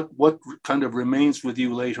 What kind of remains with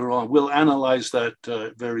you later on? We'll analyze that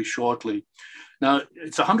very shortly. Now,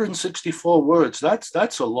 it's 164 words.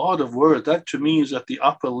 That's a lot of words. That to me is at the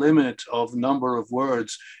upper limit of number of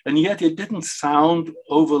words. And yet it didn't sound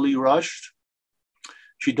overly rushed.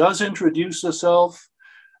 She does introduce herself.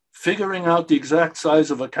 Figuring out the exact size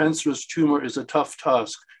of a cancerous tumor is a tough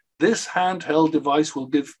task. This handheld device will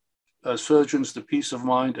give surgeons the peace of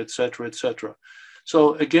mind, etc., etc.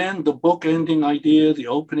 So again, the book ending idea, the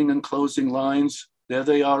opening and closing lines, there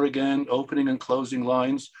they are again, opening and closing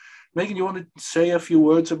lines. Megan, you want to say a few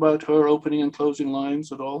words about her opening and closing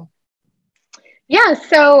lines at all? Yeah,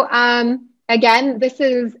 so again, this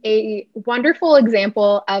is a wonderful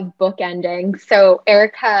example of bookending. So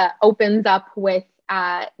Erica opens up with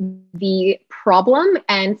the problem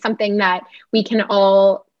and something that we can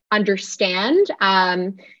all understand.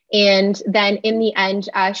 And then in the end,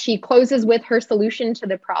 she closes with her solution to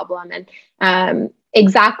the problem and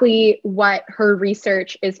exactly what her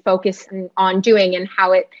research is focusing on doing and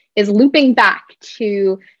how it is looping back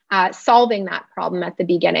to solving that problem at the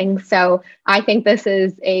beginning. So I think this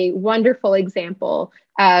is a wonderful example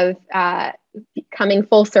of coming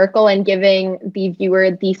full circle and giving the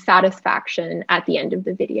viewer the satisfaction at the end of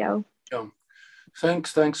the video. Yeah.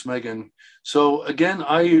 Thanks, Megan. So again,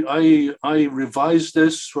 I revised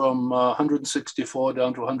this from 164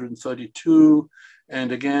 down to 132.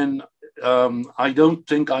 And again, I don't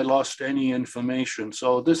think I lost any information.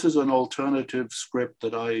 So this is an alternative script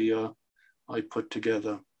that I put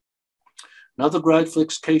together. Another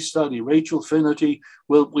GRADflix case study, Rachel Finnerty.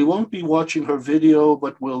 We won't be watching her video,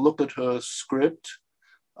 but we'll look at her script.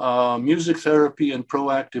 Music therapy and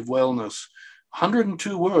proactive wellness.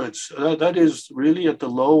 102 words. That is really at the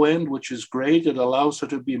low end, which is great. It allows her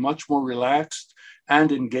to be much more relaxed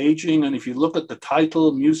and engaging. And if you look at the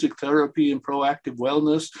title, music therapy and proactive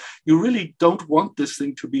wellness, you really don't want this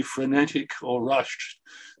thing to be frenetic or rushed.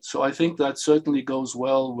 So I think that certainly goes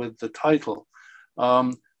well with the title.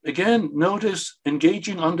 Again, notice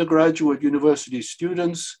engaging undergraduate university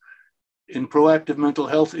students in proactive mental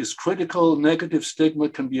health is critical. Negative stigma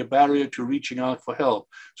can be a barrier to reaching out for help.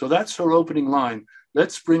 So that's her opening line.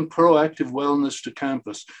 Let's bring proactive wellness to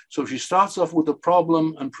campus. So she starts off with a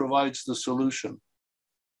problem and provides the solution.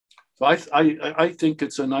 So I think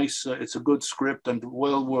it's a nice, it's a good script and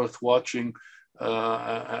well worth watching.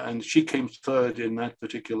 And she came third in that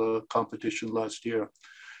particular competition last year.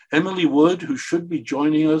 Emily Wood, who should be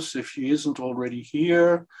joining us if she isn't already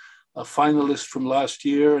here, a finalist from last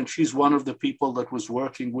year, and she's one of the people that was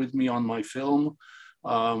working with me on my film.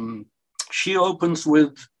 She opens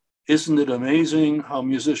with isn't it amazing how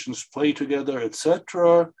musicians play together,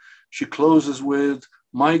 etc. She closes with,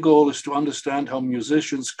 my goal is to understand how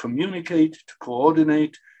musicians communicate, to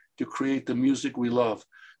coordinate, to create the music we love.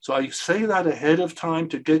 So I say that ahead of time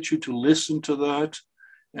to get you to listen to that.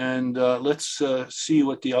 And let's see you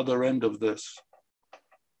at the other end of this.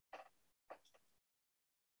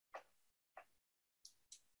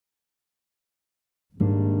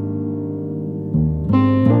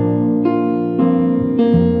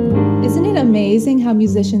 Isn't it amazing how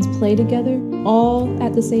musicians play together, all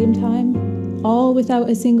at the same time, all without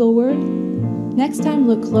a single word? Next time,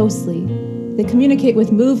 look closely. They communicate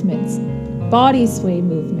with movements, body sway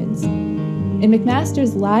movements. In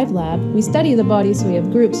McMaster's Live Lab, we study the body sway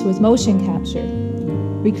of groups with motion capture.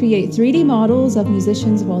 We create 3D models of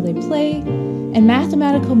musicians while they play, and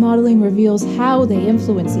mathematical modeling reveals how they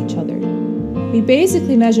influence each other. We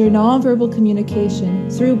basically measure nonverbal communication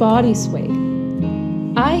through body sway.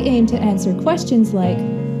 I aim to answer questions like,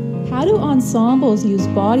 how do ensembles use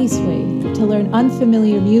body sway to learn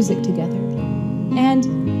unfamiliar music together? And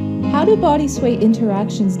how do body sway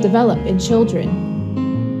interactions develop in children?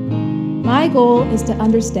 My goal is to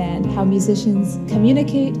understand how musicians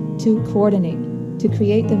communicate to coordinate to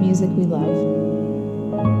create the music we love.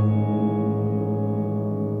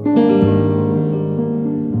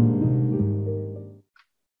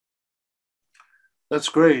 That's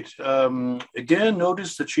great. Again,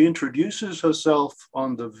 notice that she introduces herself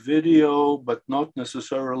on the video, but not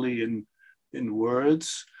necessarily in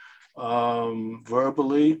words,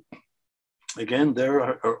 verbally. Again, there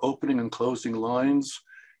are her opening and closing lines.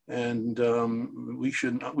 And we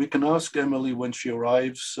can ask Emily when she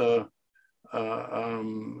arrives a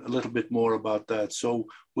little bit more about that. So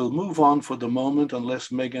we'll move on for the moment, unless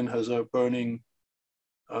Megan has a burning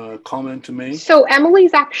comment to make. So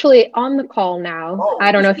Emily's actually on the call now. Oh,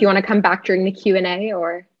 I don't know if you want to come back during the Q&A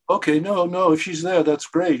or... Okay, no, if she's there, that's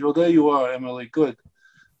great. Oh, there you are, Emily, good.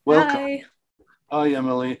 Welcome. Hi. Hi,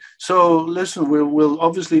 Emily. So listen, we'll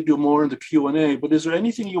obviously do more in the Q&A, but is there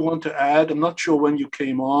anything you want to add? I'm not sure when you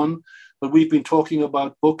came on, but we've been talking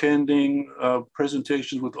about bookending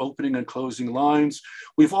presentations with opening and closing lines.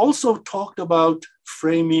 We've also talked about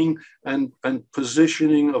framing and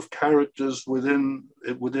positioning of characters within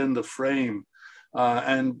the frame.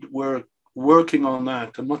 And we're working on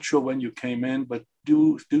that. I'm not sure when you came in, but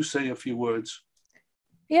do say a few words.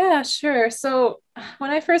 Yeah, sure. So when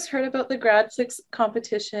I first heard about the GRADflix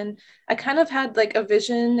competition, I kind of had like a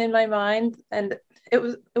vision in my mind, and it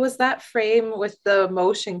was that frame with the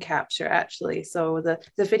motion capture actually. So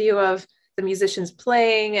the video of the musicians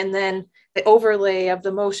playing, and then the overlay of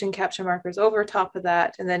the motion capture markers over top of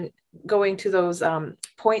that, and then going to those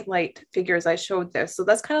point light figures I showed there. So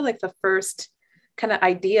that's kind of like the first kind of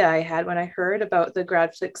idea I had when I heard about the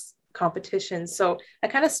GRADflix competition. So I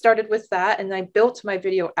kind of started with that, and I built my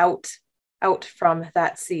video out from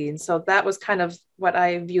that scene. So that was kind of what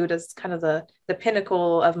I viewed as kind of the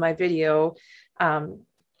pinnacle of my video.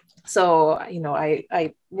 So, you know,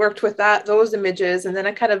 I worked with those images, and then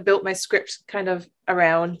I kind of built my script kind of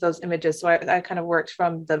around those images. So I kind of worked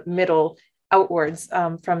from the middle outwards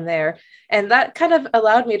from there. And that kind of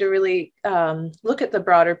allowed me to really look at the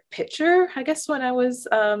broader picture, I guess, when I was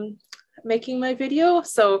making my video.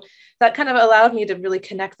 So that kind of allowed me to really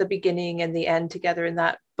connect the beginning and the end together in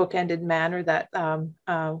that bookended manner that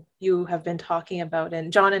you have been talking about.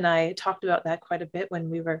 And John and I talked about that quite a bit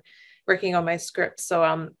when we were working on my script.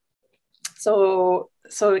 So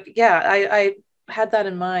yeah, I had that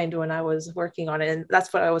in mind when I was working on it, and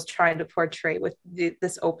that's what I was trying to portray with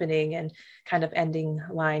this opening and kind of ending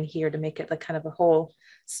line here to make it like kind of a whole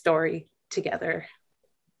story together.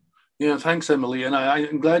 Yeah, thanks, Emily. And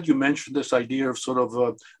I'm glad you mentioned this idea of sort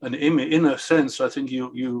of an image. In a sense, I think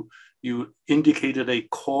you indicated a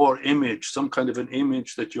core image, some kind of an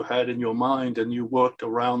image that you had in your mind, and you worked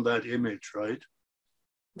around that image, right?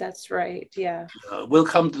 That's right. Yeah.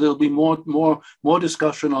 There'll be more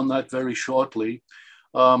discussion on that very shortly.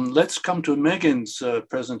 Let's come to Megan's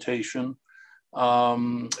presentation.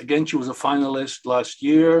 Again, she was a finalist last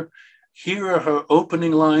year. Here are her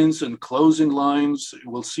opening lines and closing lines.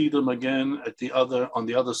 We'll see them again on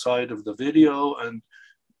the other side of the video,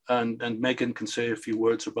 and Megan can say a few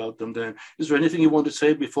words about them then. Is there anything you want to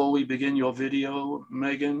say before we begin your video,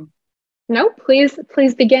 Megan? No, please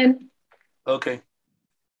begin. Okay.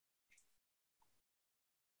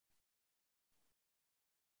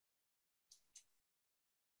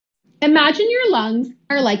 Imagine your lungs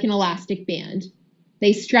are like an elastic band.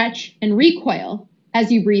 They stretch and recoil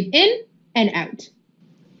as you breathe in and out.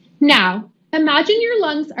 Now, imagine your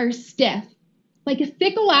lungs are stiff, like a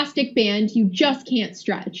thick elastic band you just can't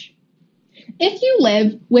stretch. If you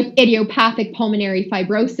live with idiopathic pulmonary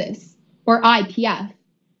fibrosis, or IPF,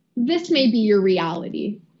 this may be your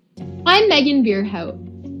reality. I'm Megan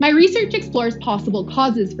Vierhout. My research explores possible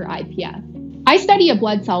causes for IPF. I study a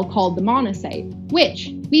blood cell called the monocyte,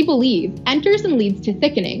 which, we believe, enters and leads to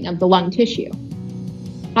thickening of the lung tissue.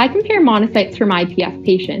 I compare monocytes from IPF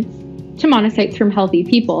patients to monocytes from healthy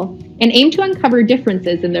people and aim to uncover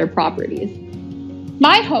differences in their properties.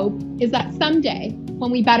 My hope is that someday, when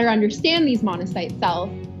we better understand these monocyte cells,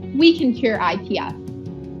 we can cure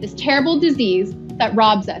IPF, this terrible disease that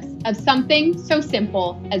robs us of something so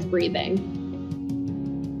simple as breathing.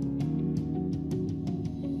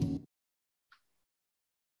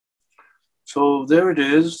 So there it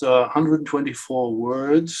is, 124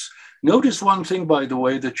 words. Notice one thing, by the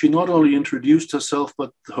way, that she not only introduced herself,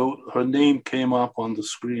 but her name came up on the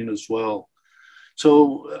screen as well.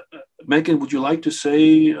 So, Megan, would you like to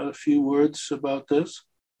say a few words about this?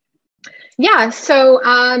 Yeah, so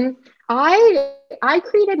I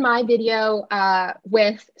created my video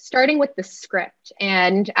starting with the script,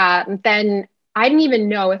 and then I didn't even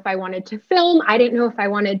know if I wanted to film. I didn't know if I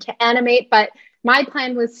wanted to animate, but my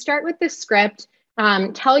plan was start with the script,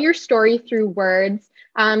 tell your story through words.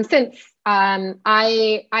 Since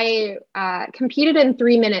I competed in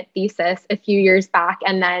 3-minute thesis a few years back,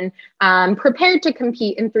 and then prepared to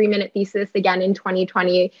compete in 3-minute thesis again in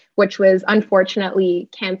 2020, which was unfortunately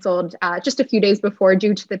canceled just a few days before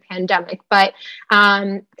due to the pandemic. But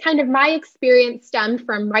kind of my experience stemmed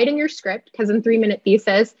from writing your script, because in 3-minute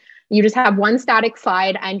thesis, you just have one static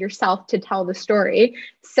slide and yourself to tell the story.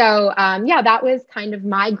 So yeah, that was kind of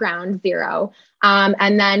my ground zero.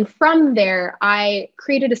 And then from there, I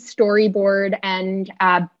created a storyboard and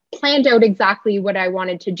planned out exactly what I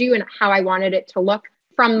wanted to do and how I wanted it to look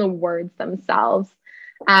from the words themselves.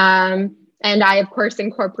 And I, of course,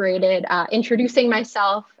 incorporated introducing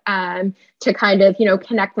myself to kind of,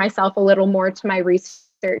 connect myself a little more to my research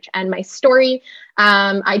and my story.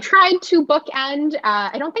 I tried to bookend.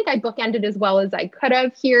 I don't think I bookended as well as I could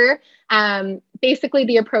have here. Basically,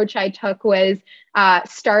 the approach I took was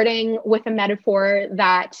starting with a metaphor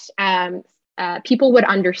that people would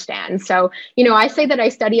understand. So, I say that I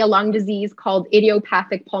study a lung disease called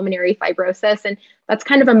idiopathic pulmonary fibrosis, and that's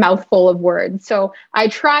kind of a mouthful of words. So I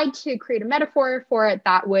tried to create a metaphor for it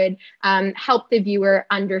that would help the viewer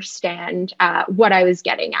understand what I was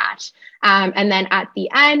getting at. And then at the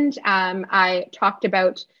end, I talked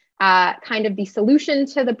about kind of the solution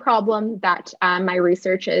to the problem that my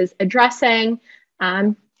research is addressing.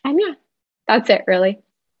 And yeah, that's it really.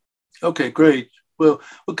 Okay, great. We'll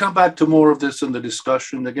come back to more of this in the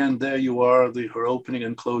discussion. Again, there you are, her opening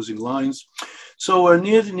and closing lines. So we're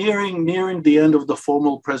nearing the end of the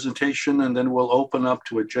formal presentation, and then we'll open up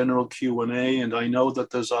to a general Q&A. And I know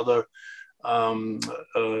that there's other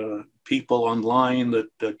people online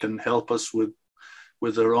that can help us with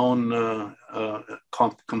their own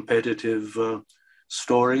competitive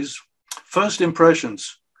stories. First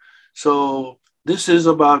impressions. So this is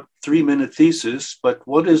about 3-minute thesis, but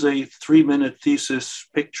what is a 3-minute thesis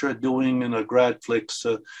picture doing in a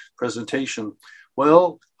GRADflix presentation?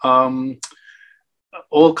 Well,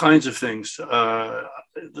 all kinds of things.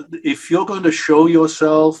 If you're going to show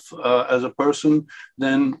yourself as a person,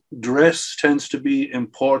 then dress tends to be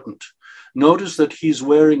important. Notice that he's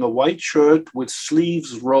wearing a white shirt with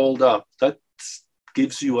sleeves rolled up. That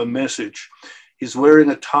gives you a message. He's wearing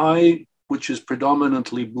a tie, which is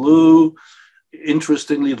predominantly blue.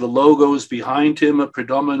 Interestingly, the logos behind him are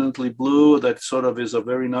predominantly blue. That sort of is a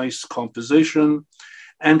very nice composition.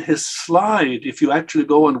 And his slide, if you actually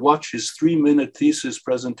go and watch his 3-minute thesis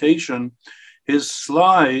presentation, his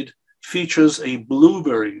slide features a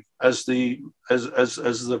blueberry as the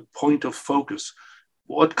point of focus.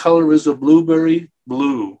 What color is a blueberry?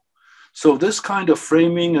 Blue. So this kind of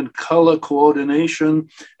framing and color coordination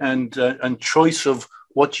and choice of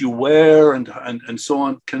what you wear and so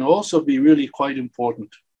on can also be really quite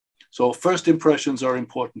important. So first impressions are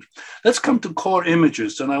important. Let's come to core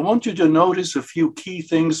images. And I want you to notice a few key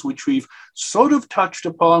things which we've sort of touched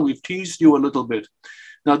upon. We've teased you a little bit.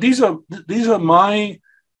 Now, these are my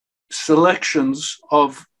selections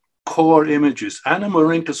of core images. Anna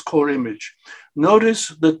Murynka's core image. Notice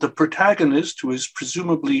that the protagonist, who is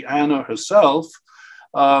presumably Anna herself,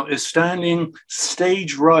 is standing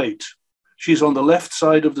stage right. She's on the left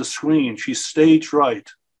side of the screen. She's stage right.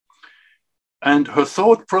 And her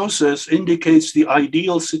thought process indicates the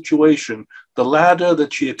ideal situation, the ladder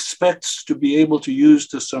that she expects to be able to use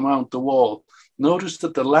to surmount the wall. Notice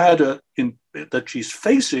that the ladder that she's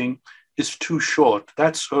facing is too short.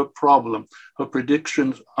 That's her problem. Her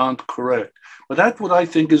predictions aren't correct. But that's what I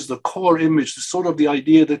think is the core image, sort of the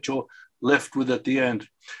idea that you're left with at the end.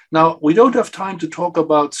 Now, we don't have time to talk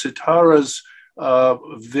about Sitara's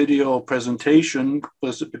video presentation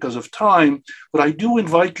because of time, but I do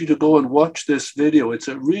invite you to go and watch this video. It's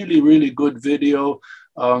a really, really good video.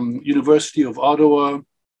 University of Ottawa,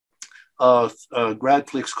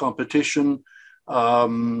 GRADflix competition.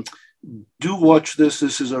 Do watch this.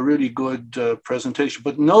 This is a really good presentation.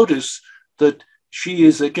 But notice that she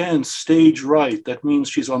is, again, stage right. That means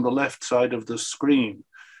she's on the left side of the screen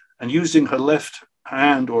and using her left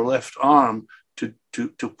hand or left arm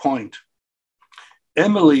to point.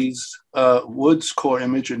 Emily's Wood's core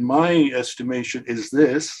image, in my estimation, is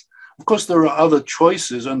this. Of course, there are other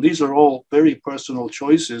choices, and these are all very personal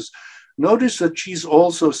choices. Notice that she's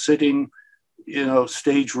also sitting,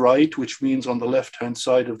 stage right, which means on the left-hand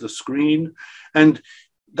side of the screen. And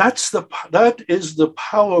that is the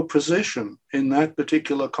power position in that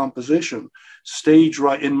particular composition, stage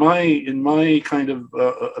right, in my kind of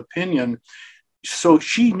opinion. So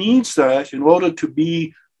she needs that in order to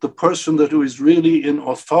be the person who is really in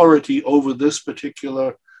authority over this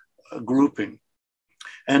particular grouping.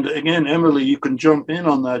 And again, Emily, you can jump in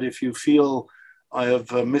on that if you feel I have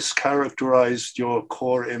mischaracterized your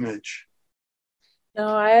core image. No,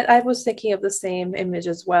 I was thinking of the same image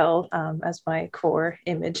as well as my core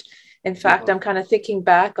image. In fact, I'm kind of thinking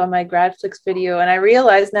back on my GRADflix video, and I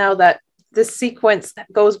realize now that this sequence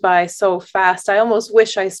goes by so fast. I almost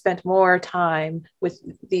wish I spent more time with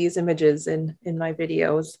these images in my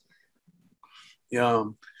videos. Yeah,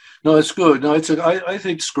 no, it's good. No, I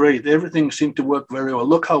think it's great. Everything seemed to work very well.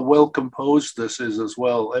 Look how well composed this is as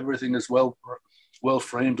well. Everything is well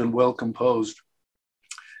framed and well composed.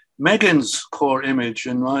 Megan's core image,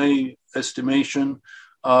 in my estimation,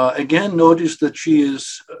 again, notice that she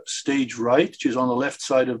is stage right. She's on the left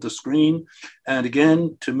side of the screen. And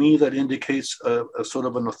again, to me, that indicates a sort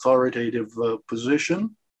of an authoritative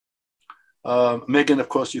position. Megan, of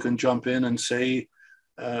course, you can jump in and say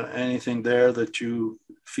anything there that you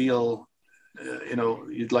feel,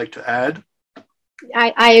 you'd like to add.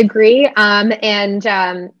 I agree.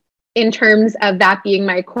 In terms of that being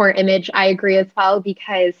my core image, I agree as well,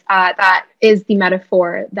 because that is the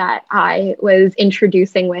metaphor that I was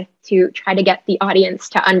introducing with to try to get the audience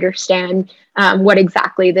to understand what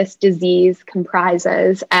exactly this disease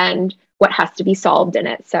comprises and what has to be solved in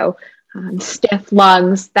it. So stiff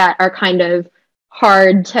lungs that are kind of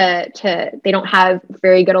hard they don't have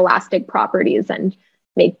very good elastic properties and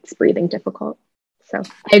makes breathing difficult. So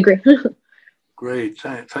I agree. Great,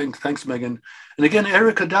 thanks, Megan. And again,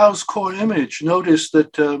 Erica Dow's core image. Notice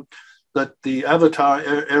that the avatar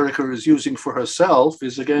Erica is using for herself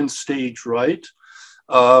is again stage right.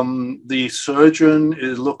 The surgeon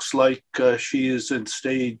looks like she is in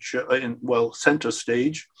center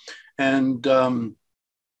stage, and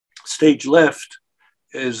stage left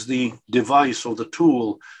is the device or the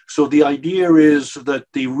tool. So the idea is that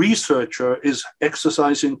the researcher is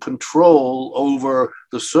exercising control over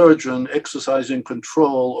the surgeon, exercising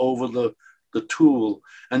control over the tool.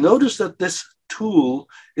 And notice that this tool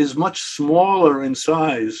is much smaller in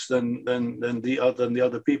size than the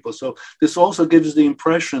other people. So this also gives the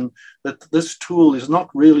impression that this tool is not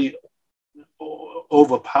really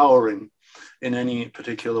overpowering in any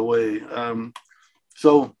particular way.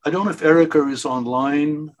 So I don't know if Erica is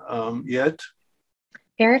online yet.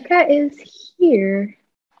 Erica is here.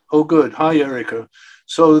 Oh, good. Hi, Erica.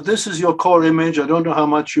 So this is your core image. I don't know how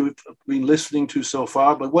much you've been listening to so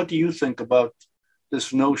far, but what do you think about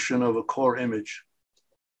this notion of a core image?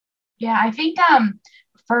 Yeah, I think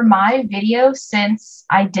for my video, since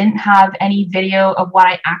I didn't have any video of what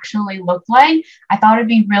I actually looked like, I thought it'd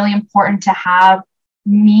be really important to have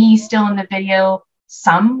me still in the video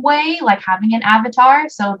some way, like having an avatar,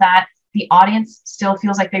 so that the audience still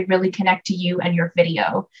feels like they really connect to you and your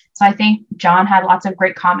video. So I think John had lots of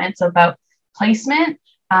great comments about placement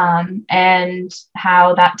and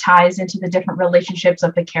how that ties into the different relationships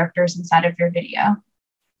of the characters inside of your video.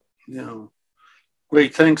 Yeah,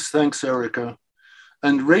 great. Thanks, Erica.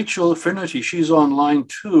 And Rachel Finnerty, she's online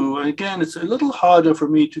too. And again, it's a little harder for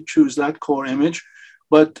me to choose that core image,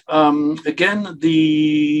 but again,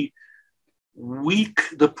 the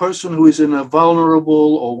person who is in a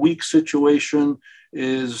vulnerable or weak situation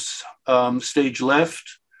is stage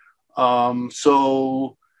left.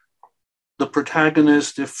 So the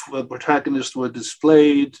protagonist, if the protagonist were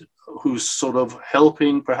displayed, who's sort of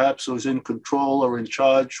helping, perhaps who's in control or in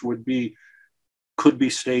charge, could be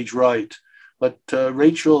stage right. But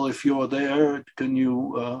Rachel, if you're there, can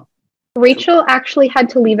you? Rachel actually had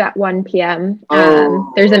to leave at 1 p.m.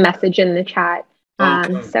 There's a message in the chat.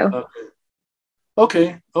 Okay.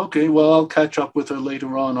 Okay. Well, I'll catch up with her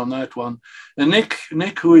later on that one. And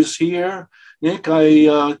Nick, who is here, Nick,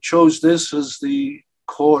 I chose this as the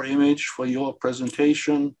core image for your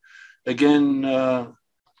presentation. Again,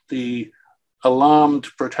 the alarmed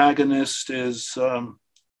protagonist is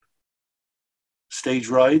stage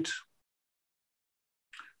right,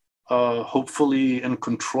 hopefully in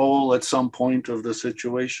control at some point of the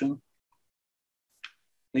situation.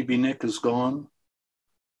 Maybe Nick is gone.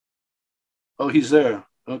 Oh, he's there.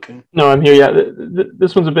 Okay. No, I'm here. Yeah,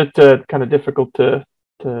 this one's a bit kind of difficult to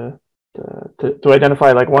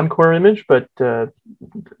identify like one core image, but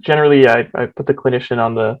generally I put the clinician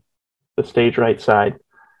on the stage right side.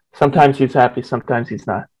 Sometimes he's happy, sometimes he's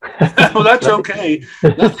not. Well, that's okay.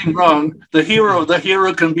 Nothing wrong. The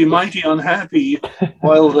hero can be mighty unhappy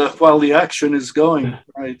while the action is going.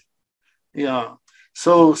 Right. Yeah.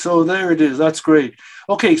 So there it is. That's great.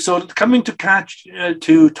 Okay. So coming to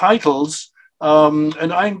titles.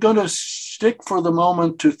 And I'm going to stick for the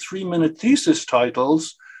moment to 3-minute thesis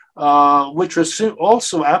titles, which are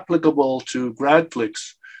also applicable to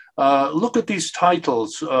GRADflix. Look at these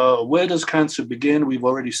titles. Where does cancer begin? We've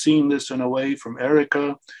already seen this in a way from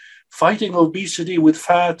Erica. Fighting obesity with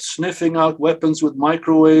fat, sniffing out weapons with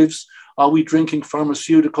microwaves. Are we drinking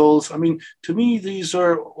pharmaceuticals? I mean, to me, these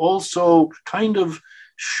are also kind of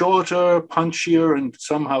shorter, punchier, and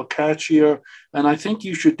somehow catchier. And I think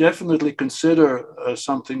you should definitely consider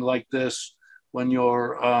something like this when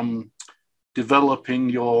you're developing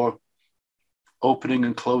your opening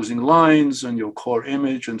and closing lines and your core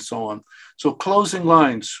image and so on. So closing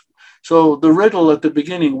lines. So the riddle at the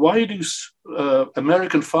beginning, why do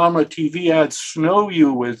American pharma TV ads snow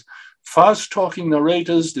you with fast-talking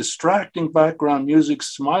narrators, distracting background music,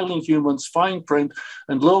 smiling humans, fine print,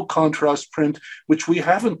 and low-contrast print, which we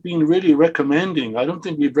haven't been really recommending. I don't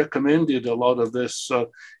think we've recommended a lot of this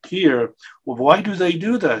here. Well, why do they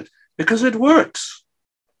do that? Because it works.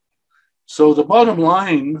 So the bottom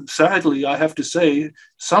line, sadly, I have to say,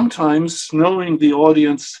 sometimes snowing the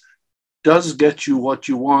audience does get you what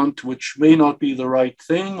you want, which may not be the right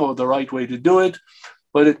thing or the right way to do it,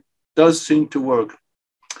 but it does seem to work.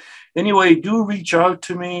 Anyway, do reach out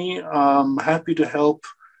to me. I'm happy to help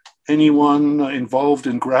anyone involved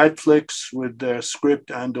in GRADflix with their script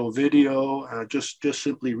and or video. Just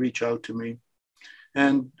simply reach out to me.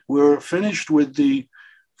 And we're finished with the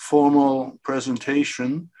formal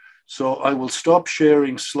presentation. So I will stop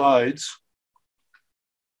sharing slides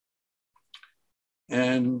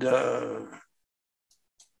and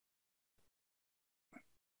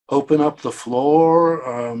open up the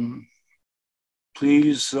floor.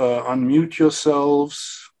 Please unmute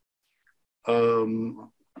yourselves,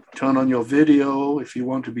 turn on your video if you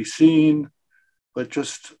want to be seen, but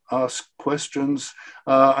just ask questions.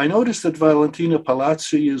 I noticed that Valentina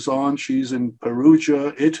Palazzi is on. She's in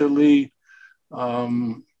Perugia, Italy.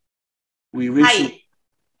 Hi,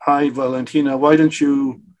 Valentina. Why don't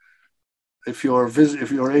you, if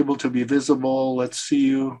you're able to be visible, let's see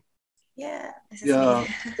you. Yeah. Yeah,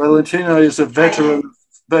 Valentina is a veteran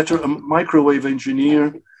microwave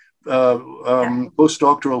engineer,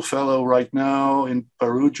 postdoctoral fellow right now in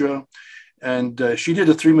Perugia. And she did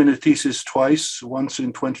a 3-minute thesis twice, once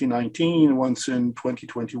in 2019, once in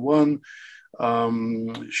 2021.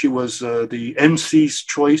 She was the MC's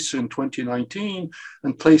choice in 2019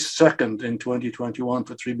 and placed second in 2021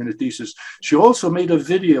 for 3-minute thesis. She also made a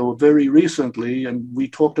video very recently, and we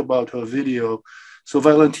talked about her video. So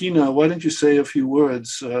Valentina, why don't you say a few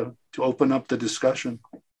words to open up the discussion?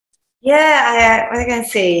 Yeah, what I can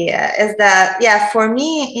say is that, yeah, for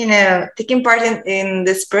me, taking part in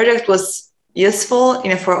this project was useful,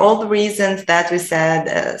 for all the reasons that we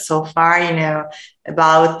said so far,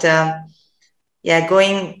 about,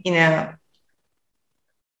 going,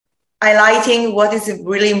 highlighting what is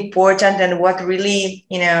really important and what really,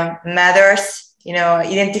 matters,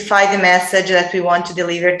 identify the message that we want to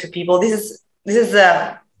deliver to people. This is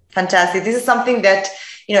fantastic. This is something that,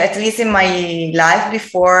 at least in my life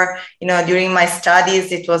before, during my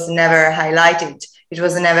studies, it was never highlighted. It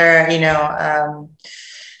was never, it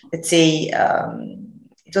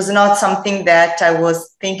was not something that I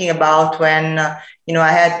was thinking about when,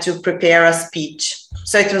 I had to prepare a speech.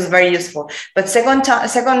 So it was very useful. But the second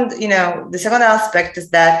aspect is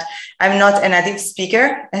that I'm not a native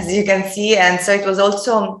speaker, as you can see. And so it was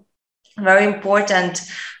also very important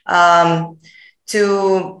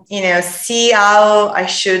to, see how I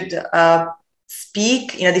should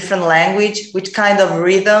speak in a different language, which kind of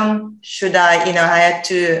rhythm should I had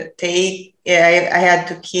to take, I had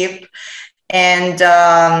to keep. And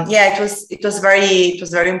it was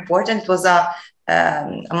very important. It was a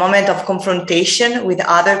moment of confrontation with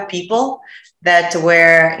other people that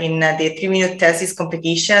were in the 3-minute thesis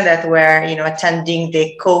competition, that were, you know, attending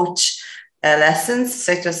the coach lessons.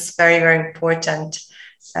 So it was very, very important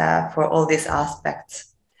for all these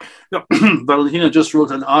aspects. Yeah, Valentina just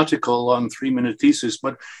wrote an article on 3-minute thesis,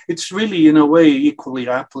 but it's really, in a way, equally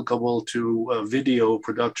applicable to video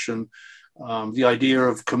production. The idea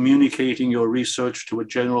of communicating your research to a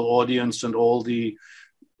general audience and all the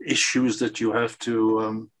issues that you have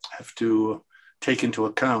to take into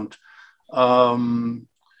account.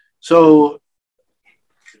 So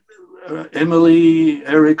Emily,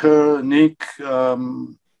 Erica, Nick,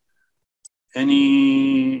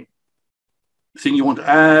 anything you want to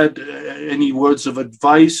add? Any words of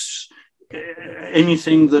advice?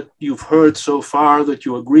 Anything that you've heard so far that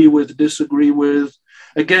you agree with, disagree with?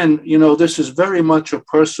 Again, you know, this is very much a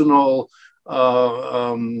personal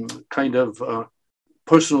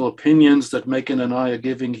personal opinions that Megan and I are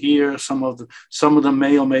giving here. Some of them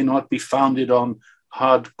may or may not be founded on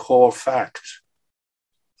hardcore fact.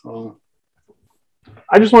 So,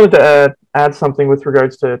 I just wanted to add something with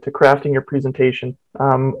regards to crafting your presentation.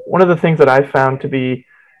 One of the things that I found to be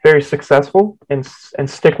very successful and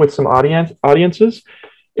stick with some audiences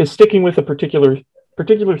is sticking with a particular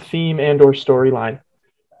theme and or storyline.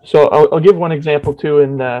 So I'll give one example too,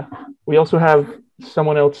 and we also have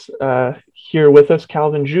someone else here with us,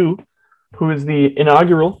 Calvin Zhu, who is the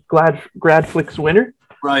inaugural GRADflix winner.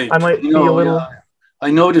 Right. I might be a little. Yeah. I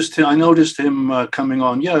noticed him coming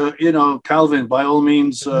on. Yeah, you know, Calvin, by all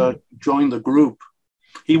means, join the group.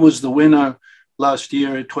 He was the winner last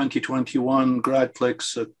year at 2021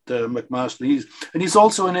 GRADflix at McMaster. He's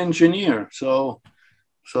also an engineer. So.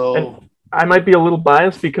 And I might be a little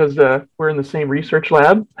biased because we're in the same research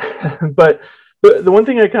lab, but the one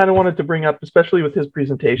thing I kind of wanted to bring up, especially with his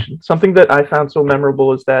presentation, something that I found so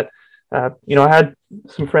memorable is that, you know, I had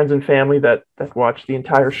some friends and family that watched the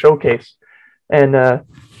entire showcase. And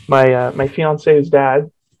my fiance's dad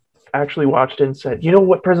actually watched it and said, you know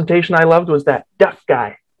what presentation I loved was that duck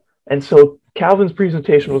guy. And so Calvin's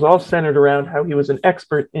presentation was all centered around how he was an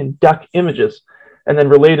expert in duck images, and then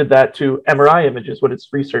related that to MRI images, what his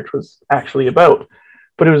research was actually about.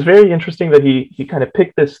 But it was very interesting that he kind of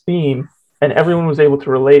picked this theme and everyone was able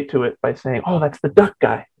to relate to it by saying, oh, that's the duck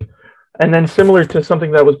guy. And then similar to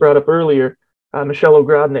something that was brought up earlier, Michelle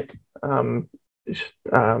Ogrodnik, in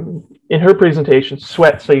her presentation,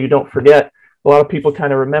 Sweat So You Don't Forget, a lot of people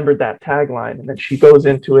kind of remembered that tagline, and then she goes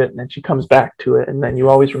into it and then she comes back to it, and then you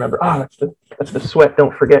always remember, oh, that's the Sweat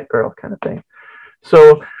Don't Forget girl kind of thing.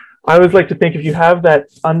 So I always like to think if you have that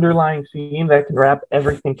underlying theme that can wrap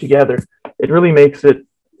everything together, it really makes it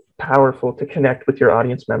powerful to connect with your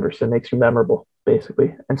audience members and makes you memorable,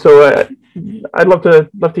 basically. And so I'd love to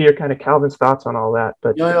hear kind of Calvin's thoughts on all that.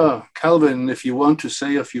 But yeah, Calvin, if you want to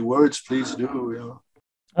say a few words, please do.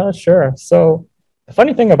 Yeah. Sure. So the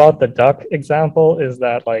funny thing about the duck example is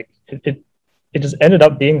that like it just ended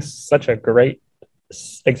up being such a great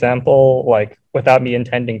example, like without me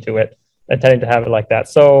intending to have it like that.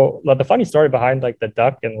 So the funny story behind like the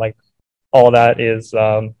duck and like all that is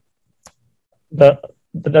a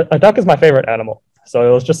duck is my favorite animal. So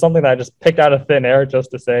it was just something that I just picked out of thin air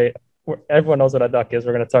just to say, everyone knows what a duck is.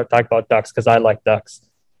 We're going to start talking about ducks because I like ducks.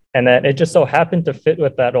 And then it just so happened to fit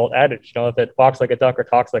with that old adage, you know, if it walks like a duck or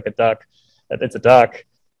talks like a duck, it's a duck,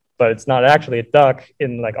 but it's not actually a duck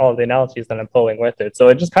in like all of the analogies that I'm pulling with it. So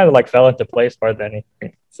it just kind of like fell into place more than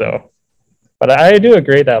anything. So, but I do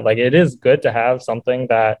agree that like it is good to have something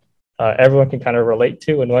that everyone can kind of relate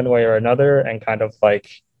to in one way or another and kind of like,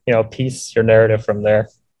 you know, piece your narrative from there.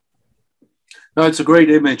 No, it's a great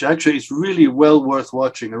image. Actually, it's really well worth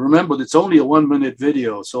watching. And remember, it's only a 1-minute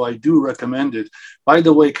video, so I do recommend it. By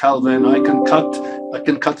the way, Calvin, I can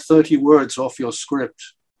cut 30 words off your script.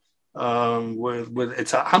 With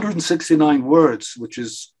it's 169 words, which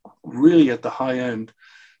is really at the high end.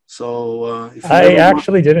 So I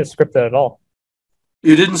actually didn't script it at all.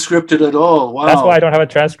 You didn't script it at all. Wow. That's why I don't have a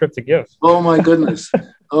transcript to give. Oh my goodness.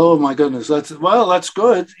 Oh my goodness. That's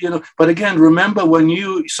good. You know, but again, remember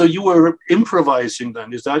you were improvising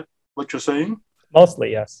then. Is that what you're saying?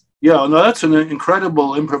 Mostly, yes. Yeah, no, that's an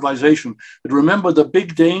incredible improvisation. But remember, the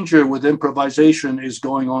big danger with improvisation is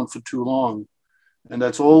going on for too long. And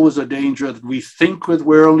that's always a danger that we think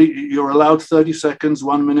you're allowed 30 seconds,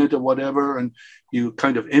 1 minute or whatever, and you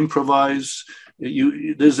kind of improvise.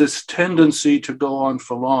 There's this tendency to go on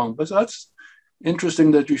for long. But that's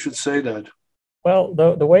interesting that you should say that. Well,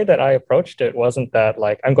 the way that I approached it wasn't that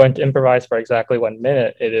like I'm going to improvise for exactly 1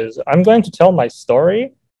 minute. It is I'm going to tell my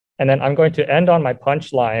story and then I'm going to end on my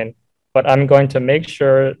punchline, but I'm going to make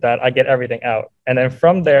sure that I get everything out. And then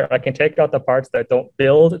from there, I can take out the parts that don't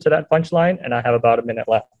build to that punchline and I have about a minute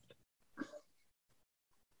left.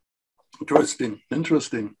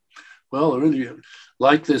 Interesting. Well, I really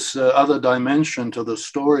like this other dimension to the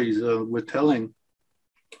stories we're telling.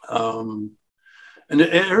 And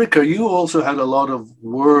Erica, you also had a lot of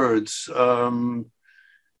words.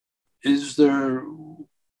 Is there,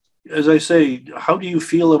 as I say, how do you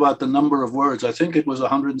feel about the number of words? I think it was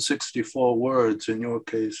 164 words in your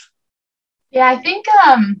case. Yeah, I think,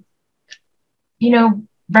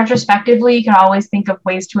 retrospectively, you can always think of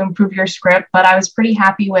ways to improve your script, but I was pretty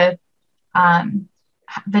happy with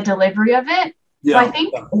the delivery of it. Yeah, so I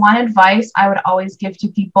think one advice I would always give to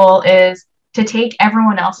people is to take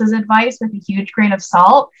everyone else's advice with a huge grain of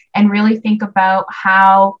salt and really think about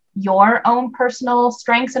how your own personal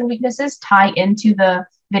strengths and weaknesses tie into the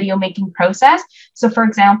video making process. So for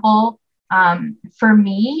example, for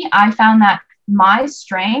me, I found that my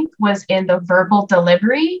strength was in the verbal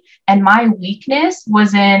delivery and my weakness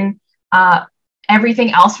was in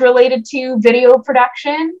everything else related to video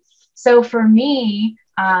production. So for me,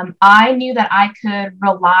 I knew that I could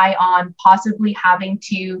rely on possibly having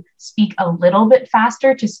to speak a little bit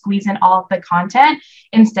faster to squeeze in all of the content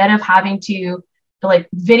instead of having to like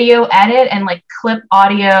video edit and like clip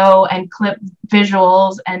audio and clip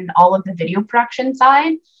visuals and all of the video production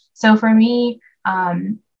side. So for me,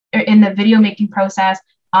 in the video making process,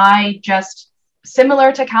 I just,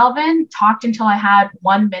 similar to Calvin, talked until I had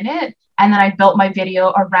 1 minute, and then I built my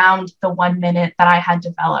video around the 1 minute that I had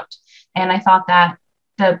developed. And I thought that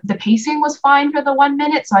the pacing was fine for the 1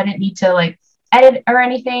 minute, so I didn't need to like edit or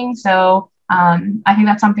anything. So I think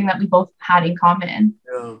that's something that we both had in common.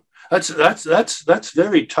 Yeah, that's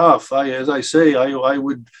very tough. As I say, I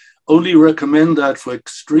would only recommend that for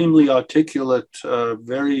extremely articulate,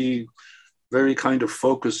 very kind of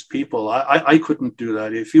focused people. I couldn't do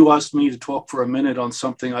that. If you asked me to talk for a minute on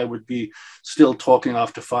something, I would be still talking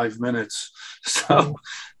after 5 minutes. So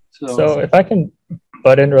if I can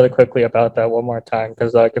butt in really quickly about that one more time,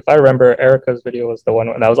 because like if I remember, Erica's video was the one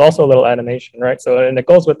that was also a little animation, right? So and it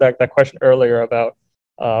goes with that question earlier about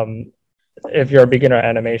if you're a beginner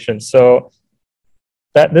animation. So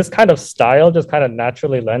that this kind of style just kind of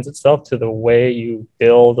naturally lends itself to the way you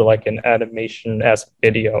build like an animation-esque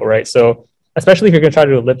video, right? So especially if you're going to try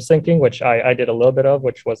to do lip syncing, which I did a little bit of,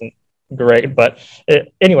 which wasn't great. But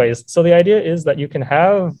anyways, so the idea is that you can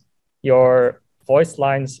have your voice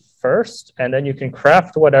lines first, and then you can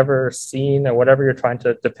craft whatever scene or whatever you're trying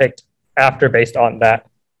to depict after based on that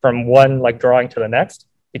from one like drawing to the next,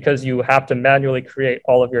 because you have to manually create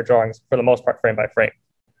all of your drawings for the most part frame by frame.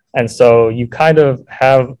 And so you kind of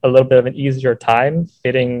have a little bit of an easier time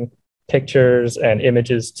fitting pictures and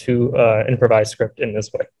images to improvised script in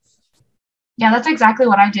this way. Yeah, that's exactly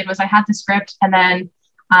what I did. Was I had the script, and then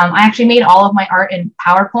I actually made all of my art in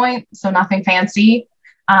PowerPoint, so nothing fancy.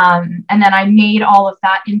 And then I made all of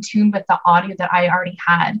that in tune with the audio that I already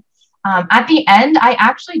had. At the end, I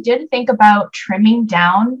actually did think about trimming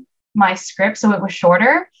down my script so it was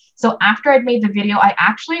shorter. So after I'd made the video, I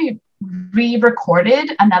actually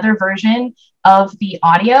re-recorded another version of the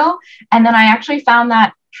audio. And then I actually found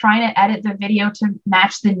that trying to edit the video to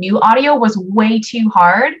match the new audio was way too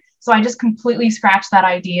hard. So I just completely scratched that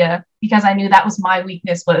idea because I knew that was my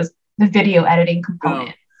weakness, was the video editing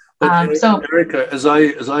component. But Erica, as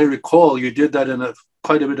I recall, you did that in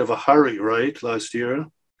quite a bit of a hurry, right? Last year,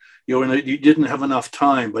 you didn't have enough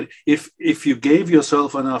time. But if you gave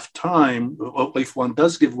yourself enough time, or if one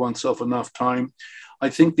does give oneself enough time, I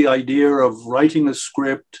think the idea of writing a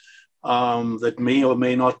script that may or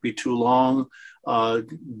may not be too long,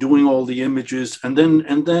 doing all the images, and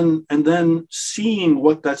then seeing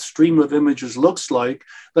what that stream of images looks like,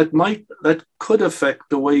 that could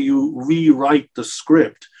affect the way you rewrite the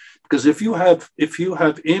script. Because if you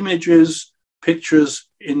have images, pictures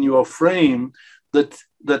in your frame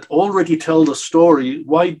that already tell the story,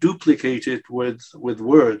 why duplicate it with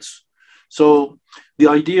words? So the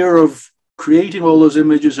idea of creating all those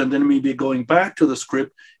images and then maybe going back to the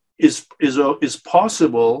script is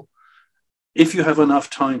possible if you have enough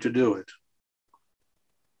time to do it.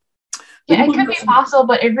 Yeah, it could be possible,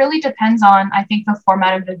 but it really depends on, I think, the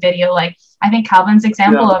format of the video. Like, I think Calvin's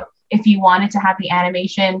example of if you wanted to have the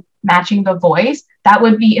animation matching the voice, that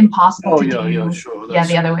would be impossible to do. Sure.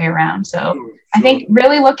 The other way around. So sure. I think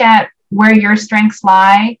really look at where your strengths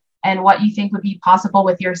lie and what you think would be possible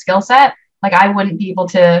with your skill set. Like, I wouldn't be able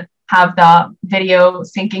to have the video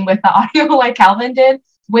syncing with the audio like Calvin did.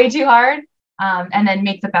 Way too hard. And then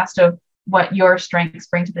make the best of what your strengths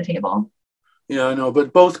bring to the table. Yeah, I know,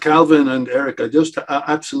 but both Calvin and Erica, just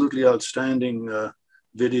absolutely outstanding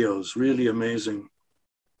videos, really amazing,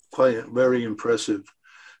 quite very impressive.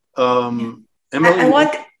 Emily,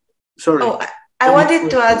 I I wanted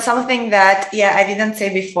to add something that, I didn't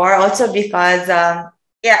say before, also because, I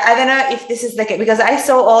don't know if this is the case, because I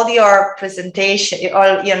saw all your presentation,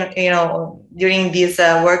 during this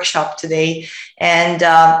workshop today, and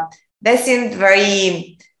they seemed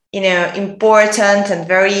very, important and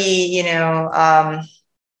very,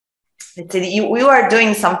 let's say you are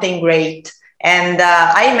doing something great. And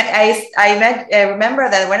I remember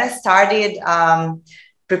that when I started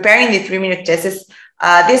preparing the 3-minute thesis,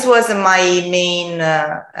 this was my main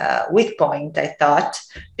weak point, I thought,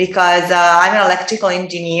 because I'm an electrical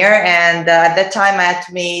engineer, and at that time I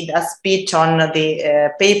had made a speech on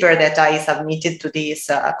the paper that I submitted to this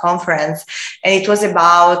conference, and it was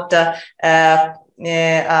about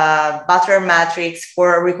Butler matrix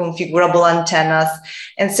for reconfigurable antennas.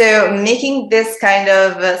 And so making this kind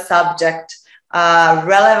of subject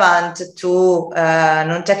relevant to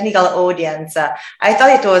non-technical audience, I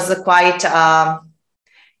thought it was quite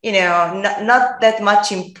not that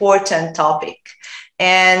much important topic.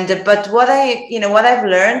 But what I've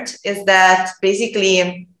learned is that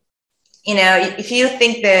basically, if you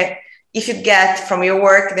think that if you get from your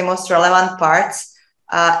work the most relevant parts,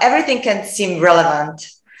 everything can seem relevant.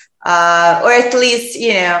 Or at least,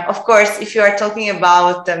 of course, if you are talking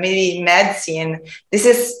about maybe medicine, this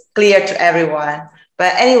is clear to everyone.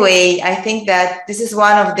 But anyway, I think that this is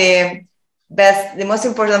one of the most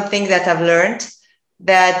important things that I've learned,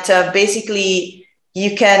 that basically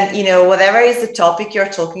you can, whatever is the topic you're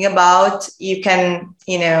talking about, you can,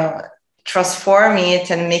 transform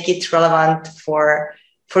it and make it relevant for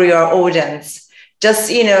your audience.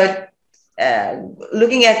 Just,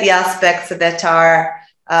 looking at the aspects that are,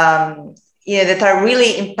 that are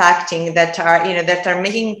really impacting, that are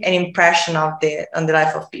making an impression on the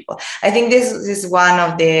life of people. I think this is one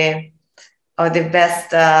of the best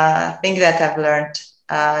things that I've learned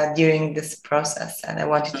during this process, and I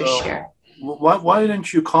wanted to share. Why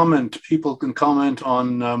don't you comment? People can comment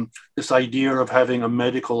on this idea of having a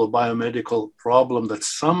medical or biomedical problem that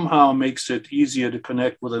somehow makes it easier to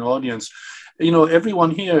connect with an audience. Everyone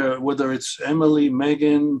here, whether it's Emily,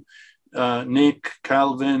 Megan, Nick,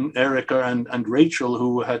 Calvin, Erica, and Rachel,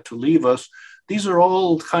 who had to leave us, these are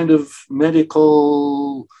all kind of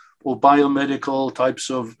medical or biomedical types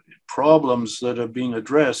of problems that are being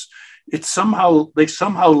addressed. They somehow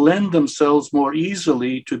lend themselves more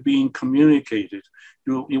easily to being communicated.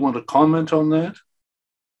 You want to comment on that?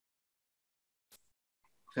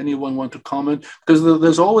 Anyone want to comment? Because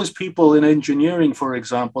there's always people in engineering, for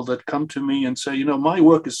example, that come to me and say, my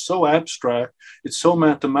work is so abstract, it's so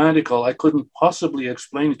mathematical, I couldn't possibly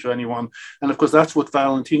explain it to anyone. And of course, that's what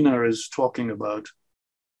Valentina is talking about.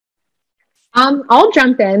 I'll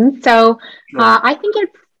jump in. So I think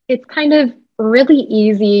it's kind of really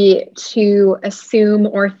easy to assume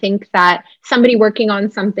or think that somebody working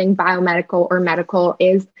on something biomedical or medical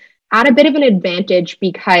is at a bit of an advantage,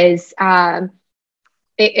 because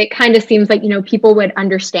it kind of seems like, people would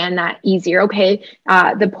understand that easier. Okay,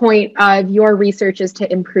 the point of your research is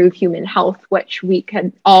to improve human health, which we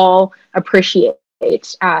can all appreciate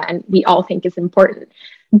and we all think is important.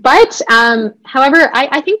 But however,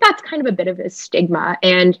 I think that's kind of a bit of a stigma,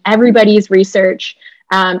 and everybody's research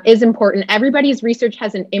is important. Everybody's research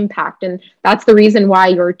has an impact, and that's the reason why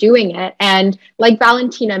you're doing it. And like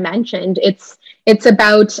Valentina mentioned, it's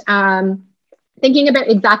about thinking about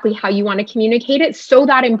exactly how you want to communicate it so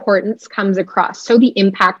that importance comes across, so the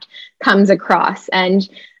impact comes across. And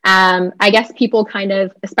I guess people kind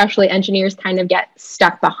of, especially engineers, kind of get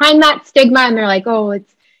stuck behind that stigma, and they're like, oh,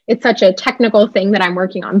 it's such a technical thing that I'm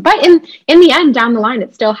working on. But in the end, down the line,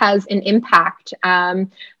 it still has an impact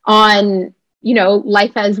on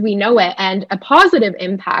life as we know it, and a positive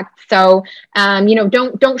impact. So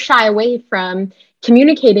don't shy away from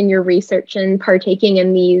communicating your research and partaking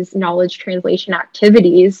in these knowledge translation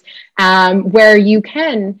activities where you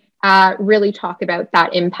can really talk about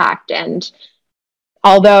that impact. And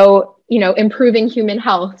although, improving human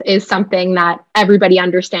health is something that everybody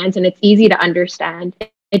understands and it's easy to understand,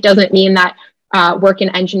 it doesn't mean that work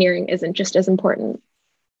in engineering isn't just as important.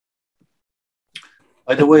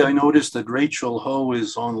 By the way, I noticed that Rachel Ho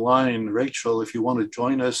is online. Rachel, if you want to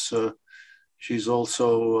join us, she's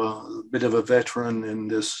also a bit of a veteran in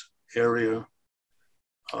this area.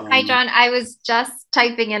 Hi, John. I was just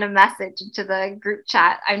typing in a message into the group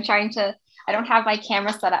chat. I don't have my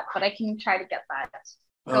camera set up, but I can try to get that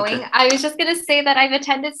going. Okay. I was just going to say that I've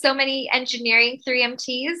attended so many engineering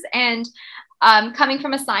 3MTs, and coming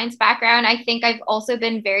from a science background, I think I've also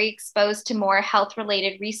been very exposed to more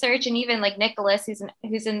health-related research, and even like Nicholas, who's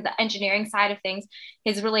in the engineering side of things,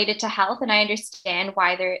 is related to health. And I understand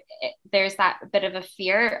why there's that bit of a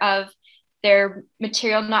fear of their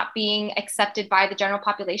material not being accepted by the general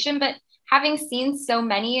population. But having seen so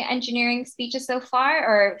many engineering speeches so far,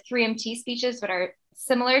 or 3MT speeches that are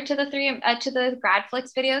similar to the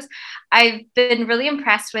GRADflix videos, I've been really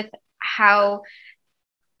impressed with how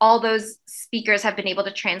all those speakers have been able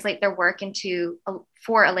to translate their work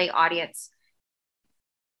for a lay audience.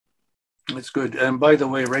 It's good. And by the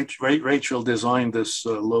way, Rachel designed this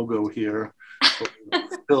logo here for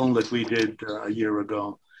the film that we did a year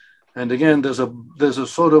ago. And again, there's a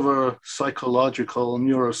sort of a psychological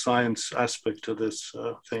neuroscience aspect to this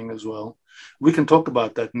thing as well. We can talk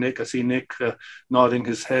about that, Nick. I see Nick nodding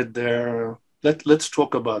his head there. Let's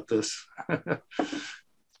talk about this.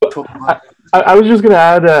 I was just going to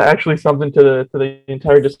add actually something to the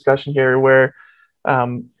entire discussion here, where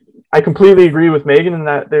I completely agree with Megan in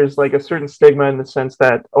that there's like a certain stigma in the sense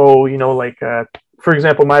that, oh, you know, like, for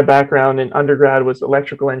example, my background in undergrad was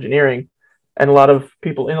electrical engineering. And a lot of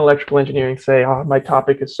people in electrical engineering say, oh, my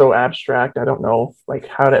topic is so abstract, I don't know like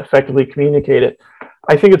how to effectively communicate it.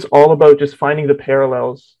 I think it's all about just finding the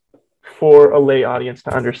parallels for a lay audience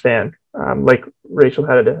to understand, like Rachel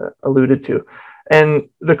had alluded to. And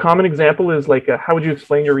the common example is like, how would you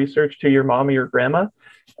explain your research to your mom or your grandma?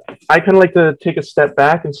 I kind of like to take a step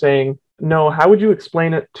back and saying, no, how would you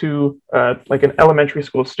explain it to like an elementary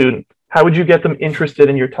school student? How would you get them interested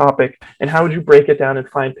in your topic? And how would you break it down and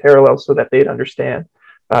find parallels so that they'd understand?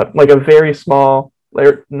 Like a very small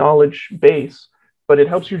knowledge base, but it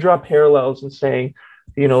helps you draw parallels and saying,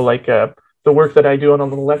 you know, like the work that I do on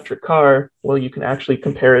an electric car, well, you can actually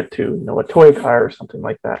compare it to, you know, a toy car or something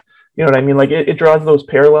like that. You know what I mean? Like it draws those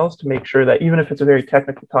parallels to make sure that even if it's a very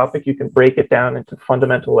technical topic, you can break it down into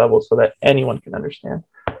fundamental levels so that anyone can understand.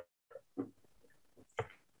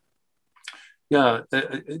 Yeah,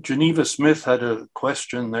 Geneva Smith had a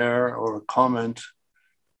question there or a comment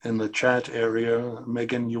in the chat area.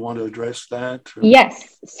 Megan, you want to address that? Or?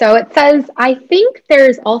 Yes. So it says, I think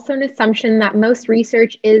there's also an assumption that most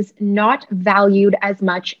research is not valued as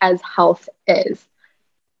much as health is.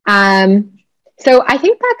 So I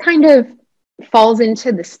think that kind of falls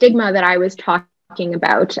into the stigma that I was talking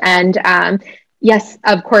about. And yes,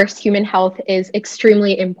 of course, human health is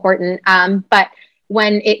extremely important, but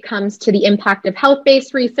when it comes to the impact of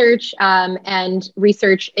health-based research and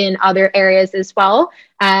research in other areas as well,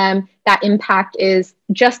 that impact is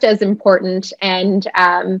just as important. And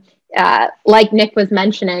like Nick was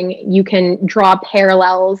mentioning, you can draw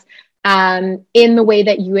parallels in the way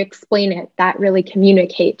that you explain it that really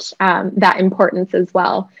communicate that importance as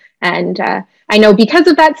well. And I know because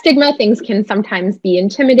of that stigma, things can sometimes be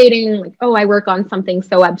intimidating, like, oh, I work on something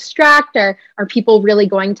so abstract. Are people really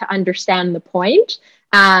going to understand the point?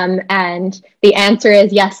 And the answer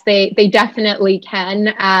is yes, they definitely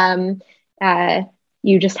can.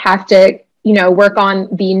 You just have to, you know, work on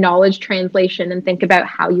the knowledge translation and think about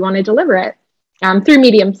how you want to deliver it through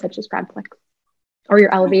mediums such as GRADflix, or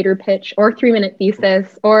your elevator pitch, or 3-minute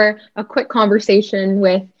thesis, or a quick conversation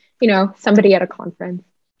with, you know, somebody at a conference.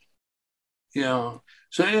 Yeah.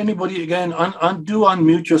 So anybody, again, do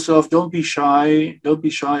unmute yourself. Don't be shy. Don't be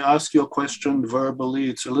shy. Ask your question verbally.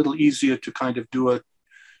 It's a little easier to kind of do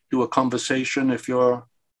a conversation if you're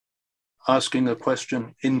asking a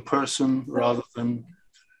question in person rather than.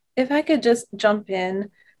 If I could just jump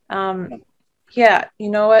in. Yeah, you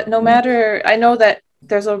know what, no matter, I know that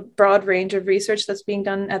there's a broad range of research that's being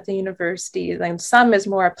done at the university. Like some is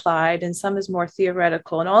more applied and some is more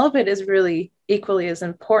theoretical, and all of it is really equally as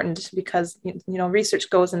important because, you know, research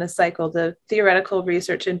goes in a cycle. The theoretical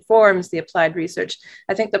research informs the applied research.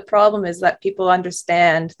 I think the problem is that people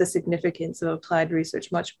understand the significance of applied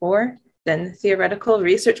research much more than theoretical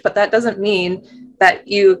research, but that doesn't mean that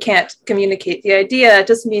you can't communicate the idea. It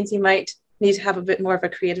just means you might need to have a bit more of a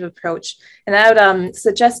creative approach. And I would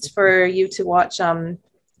suggest for you to watch,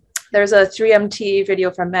 there's a 3MT video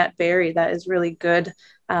from Matt Berry that is really good,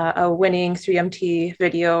 a winning 3MT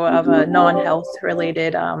video of a non-health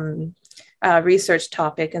related research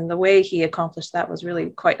topic. And the way he accomplished that was really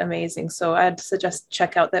quite amazing. So I'd suggest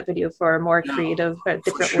check out that video for more creative,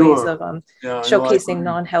 different ways of showcasing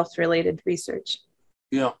non-health related research.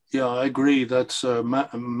 Yeah, I agree. That's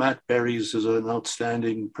Matt Berry's is an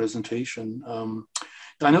outstanding presentation.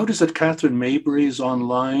 I noticed that Catherine Maybrey is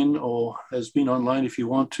online or has been online. If you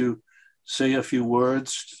want to say a few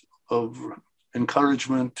words of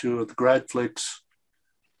encouragement to the GRADflix.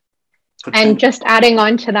 And just adding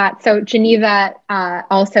on to that, so Geneva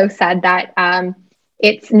also said that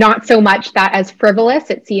it's not so much that as frivolous.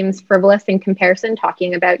 It seems frivolous in comparison,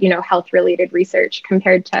 talking about, you know, health-related research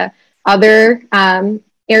compared to other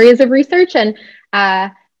areas of research. And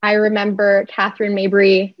I remember Catherine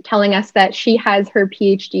Maybrey telling us that she has her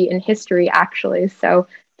PhD in history, actually. So,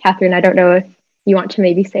 Catherine, I don't know if you want to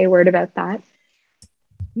maybe say a word about that.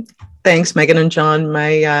 Thanks, Megan and John.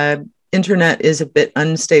 My internet is a bit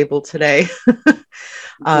unstable today.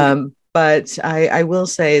 But I will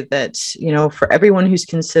say that, you know, for everyone who's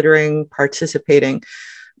considering participating,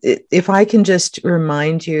 if I can just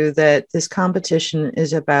remind you that this competition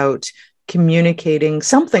is about communicating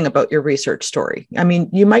something about your research story. I mean,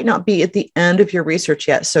 you might not be at the end of your research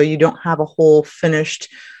yet, so you don't have a whole finished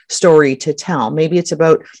story to tell. Maybe it's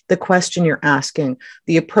about the question you're asking,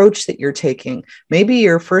 the approach that you're taking. Maybe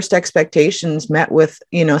your first expectations met with,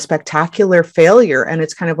 you know, spectacular failure. And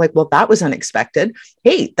it's kind of like, well, that was unexpected.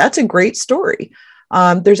 Hey, that's a great story.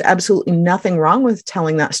 There's absolutely nothing wrong with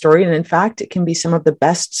telling that story. And in fact, it can be some of the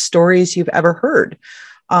best stories you've ever heard.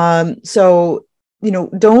 So, you know,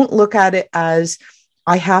 don't look at it as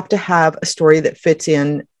I have to have a story that fits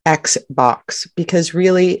in X box, because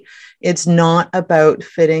really it's not about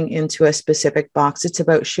fitting into a specific box. It's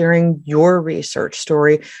about sharing your research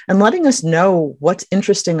story and letting us know what's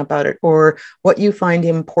interesting about it or what you find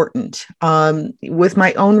important. With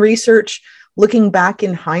my own research, looking back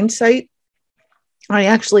in hindsight, I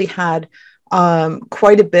actually had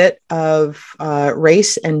quite a bit of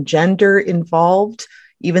race and gender involved,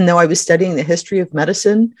 even though I was studying the history of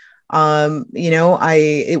medicine. You know,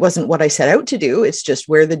 it wasn't what I set out to do. It's just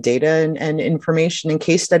where the data and information and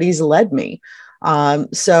case studies led me.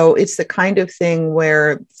 So it's the kind of thing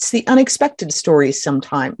where it's the unexpected stories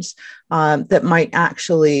sometimes that might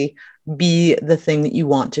actually be the thing that you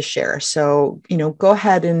want to share. So, you know, go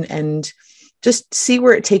ahead and just see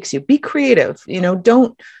where it takes you. Be creative. You know,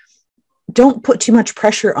 don't put too much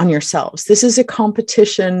pressure on yourselves. This is a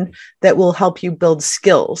competition that will help you build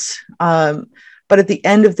skills. But at the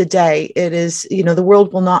end of the day, it is, you know, the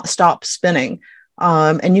world will not stop spinning.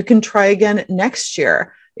 And you can try again next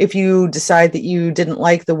year if you decide that you didn't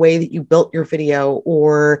like the way that you built your video,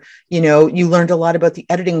 or, you know, you learned a lot about the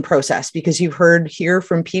editing process because you've heard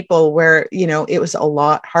from people where, you know, it was a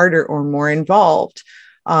lot harder or more involved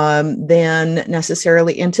than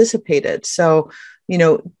necessarily anticipated. So, you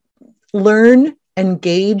know, learn,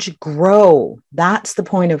 engage, grow. That's the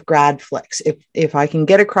point of GRADflix. If I can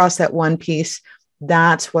get across that one piece,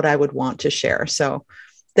 that's what I would want to share. So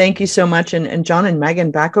thank you so much. And John and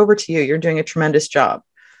Megan, back over to you. You're doing a tremendous job.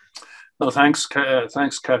 No, thanks,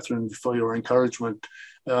 Catherine, for your encouragement.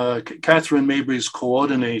 Catherine Maybrey is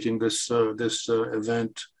coordinating this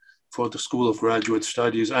event for the School of Graduate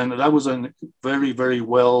Studies, and that was a very, very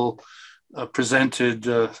well presented,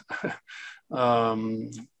 very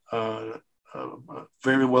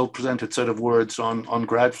well presented set of words on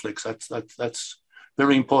GRADflix. That's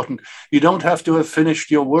very important. You don't have to have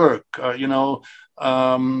finished your work. You know,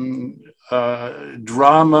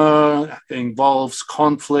 drama involves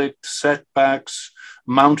conflict, setbacks,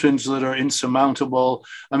 mountains that are insurmountable.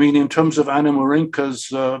 I mean, in terms of Anna Murynka's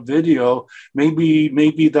video,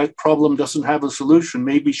 maybe that problem doesn't have a solution.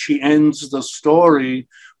 Maybe she ends the story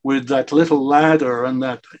with that little ladder and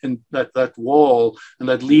that wall, and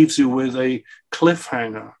that leaves you with a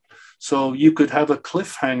cliffhanger. So you could have a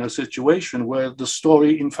cliffhanger situation where the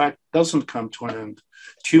story, in fact, doesn't come to an end.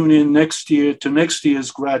 Tune in next year to next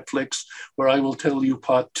year's GRADflix, where I will tell you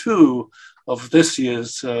part 2 of this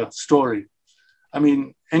year's story. I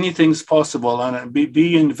mean, anything's possible, and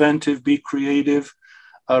be inventive, be creative.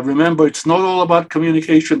 Remember, it's not all about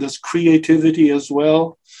communication. There's creativity as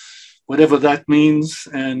well, whatever that means,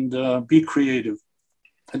 and be creative.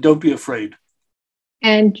 And don't be afraid.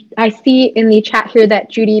 And I see in the chat here that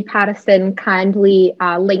Judy Pattison kindly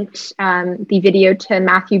linked the video to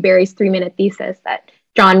Matthew Barry's 3-minute thesis that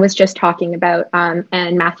John was just talking about.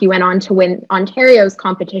 And Matthew went on to win Ontario's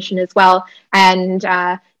competition as well. And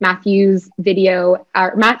Matthew's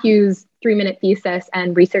 3-minute thesis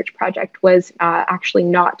and research project was actually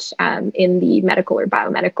not in the medical or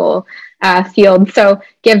biomedical field. So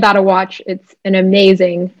give that a watch. It's an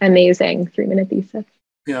amazing, amazing 3-minute thesis.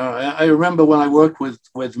 Yeah, I remember when I worked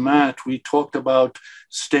with Matt, we talked about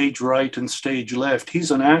stage right and stage left.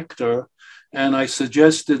 He's an actor, and I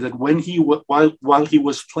suggested that when while he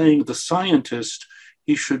was playing the scientist,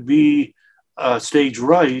 he should be stage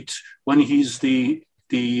right. When he's the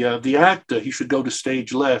actor, he should go to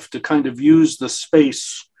stage left to kind of use the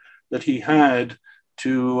space that he had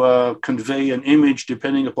to convey an image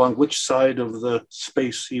depending upon which side of the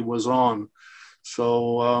space he was on.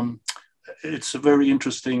 So it's a very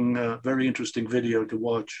interesting video to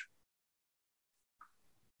watch.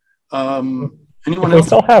 Anyone else? We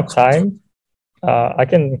still have time. I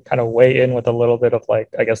can kind of weigh in with a little bit of, like,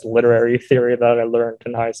 I guess, literary theory that I learned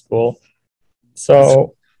in high school.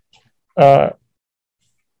 So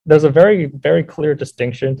there's a very, very clear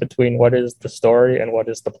distinction between what is the story and what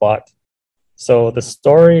is the plot. So the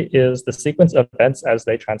story is the sequence of events as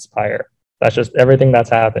they transpire. That's just everything that's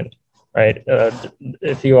happened, right?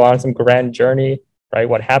 If you are on some grand journey, right,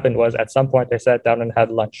 what happened was at some point they sat down and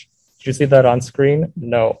had lunch. Did you see that on screen?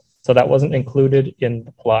 No. So that wasn't included in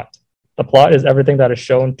the plot. The plot is everything that is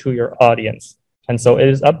shown to your audience. And so it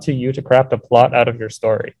is up to you to craft a plot out of your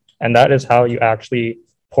story. And that is how you actually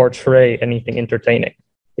portray anything entertaining.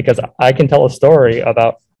 Because I can tell a story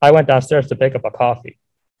about, I went downstairs to pick up a coffee.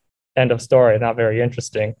 End of story, not very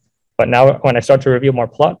interesting. But now when I start to review more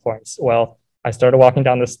plot points, well, I started walking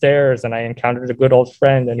down the stairs and I encountered a good old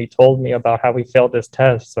friend and he told me about how he failed this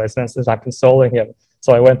test. So I spent some time consoling him.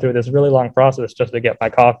 So I went through this really long process just to get my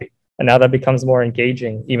coffee. And now that becomes more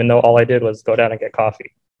engaging, even though all I did was go down and get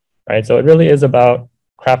coffee, right? So it really is about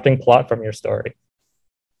crafting plot from your story.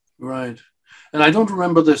 Right. And I don't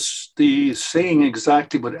remember the saying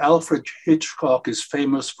exactly, but Alfred Hitchcock is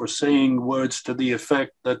famous for saying words to the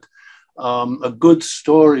effect that a good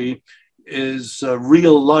story is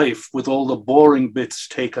real life with all the boring bits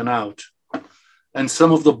taken out. And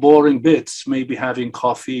some of the boring bits may be having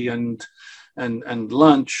coffee and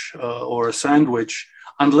lunch or a sandwich,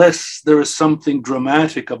 unless there is something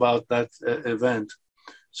dramatic about that event.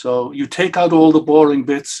 So you take out all the boring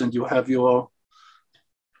bits and you have your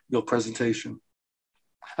presentation.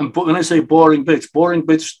 And when I say boring bits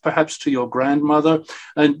perhaps to your grandmother.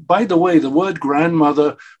 And by the way, the word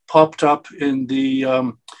grandmother popped up in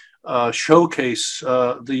the showcase,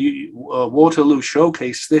 the Waterloo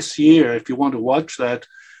showcase this year, if you want to watch that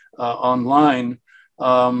online.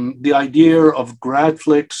 The idea of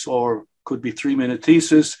GRADflix, or could be 3-minute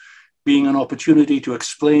thesis, being an opportunity to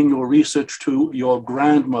explain your research to your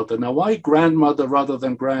grandmother. Now, why grandmother rather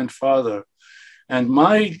than grandfather? And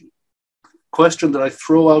my question that I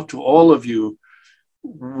throw out to all of you,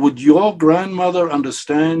 would your grandmother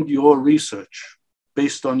understand your research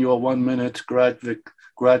based on your 1-minute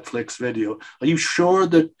GRADflix video? Are you sure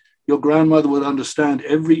that your grandmother would understand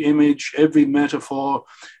every image, every metaphor,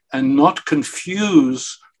 and not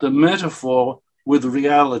confuse the metaphor with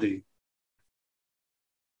reality?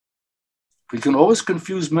 We can always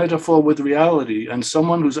confuse metaphor with reality, and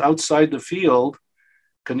someone who's outside the field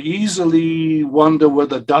can easily wonder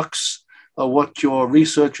whether ducks are what your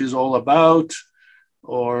research is all about,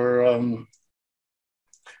 or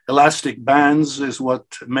elastic bands is what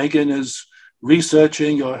Megan is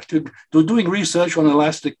researching, or they're doing research on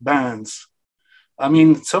elastic bands. I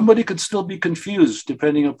mean, somebody could still be confused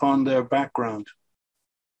depending upon their background.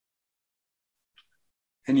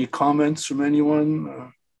 Any comments from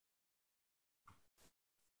anyone?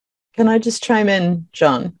 Can I just chime in,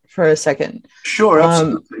 John, for a second? Sure,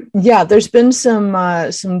 absolutely. Yeah, there's been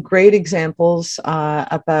some great examples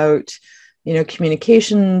about,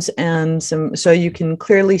 communications and so you can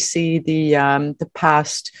clearly see the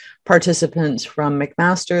past participants from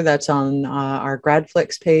McMaster. That's on our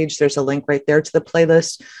GRADflix page. There's a link right there to the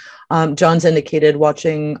playlist. John's indicated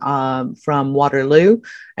watching from Waterloo.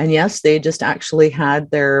 And yes, they just actually had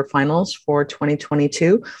their finals for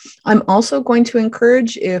 2022. I'm also going to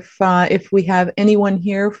encourage, if we have anyone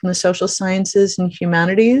here from the social sciences and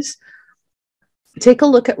humanities, take a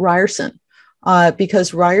look at Ryerson,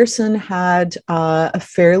 because Ryerson had a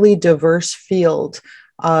fairly diverse field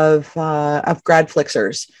of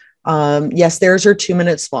GRADflixers. Yes, theirs are 2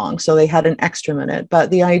 minutes long, so they had an extra minute.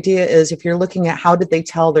 But the idea is, if you're looking at how did they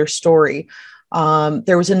tell their story,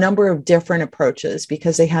 there was a number of different approaches,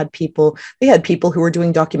 because they had people who were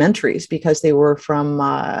doing documentaries because they were from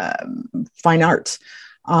fine arts.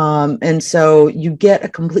 And so you get a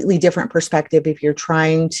completely different perspective if you're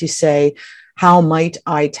trying to say, how might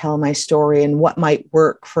I tell my story and what might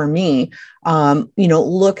work for me?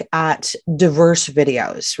 Look at diverse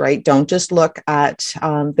videos, right? Don't just look at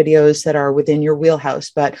videos that are within your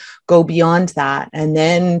wheelhouse, but go beyond that and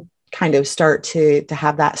then kind of start to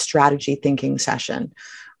have that strategy thinking session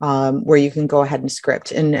where you can go ahead and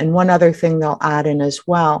script. And one other thing they'll add in as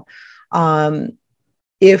well,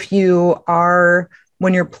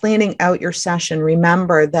 when you're planning out your session,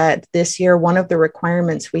 remember that this year, one of the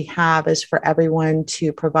requirements we have is for everyone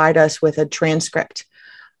to provide us with a transcript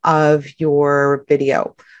of your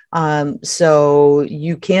video. So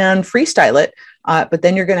you can freestyle it, but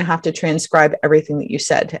then you're going to have to transcribe everything that you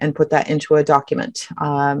said and put that into a document.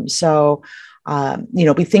 Be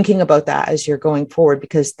thinking about that as you're going forward,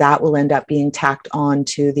 because that will end up being tacked on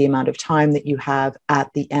to the amount of time that you have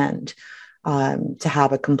at the end to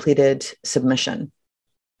have a completed submission.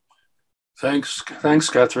 Thanks,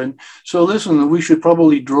 Catherine. So listen, we should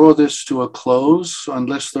probably draw this to a close,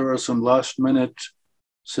 unless there are some last minute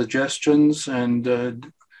suggestions.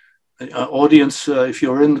 And audience, if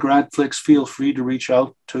you're in GRADflix, feel free to reach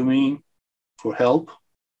out to me for help.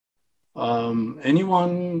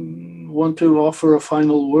 Anyone want to offer a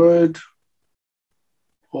final word?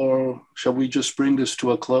 Or shall we just bring this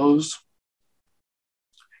to a close?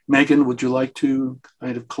 Megan, would you like to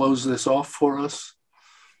kind of close this off for us?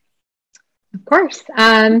 Of course.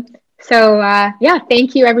 Yeah,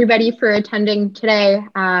 thank you everybody for attending today.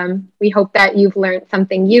 We hope that you've learned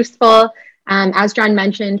something useful. As John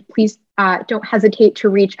mentioned, please don't hesitate to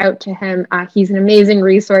reach out to him. He's an amazing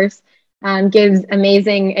resource, gives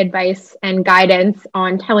amazing advice and guidance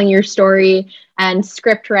on telling your story and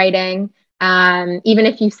script writing. Even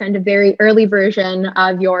if you send a very early version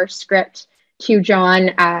of your script to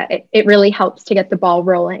John, it really helps to get the ball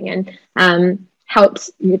rolling and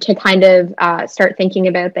helps you to kind of start thinking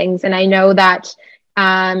about things. And I know that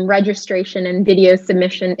registration and video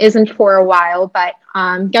submission isn't for a while, but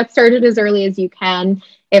get started as early as you can,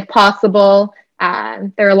 if possible.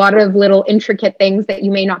 There are a lot of little intricate things that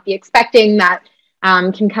you may not be expecting that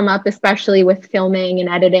can come up, especially with filming and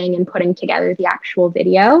editing and putting together the actual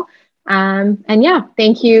video. And yeah,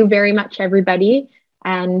 thank you very much, everybody.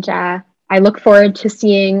 And I look forward to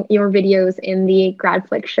seeing your videos in the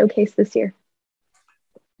GRADflix showcase this year.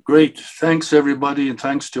 Great. Thanks, everybody. And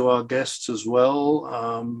thanks to our guests as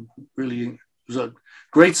well. Really, it was a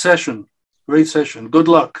great session. Great session. Good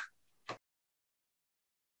luck.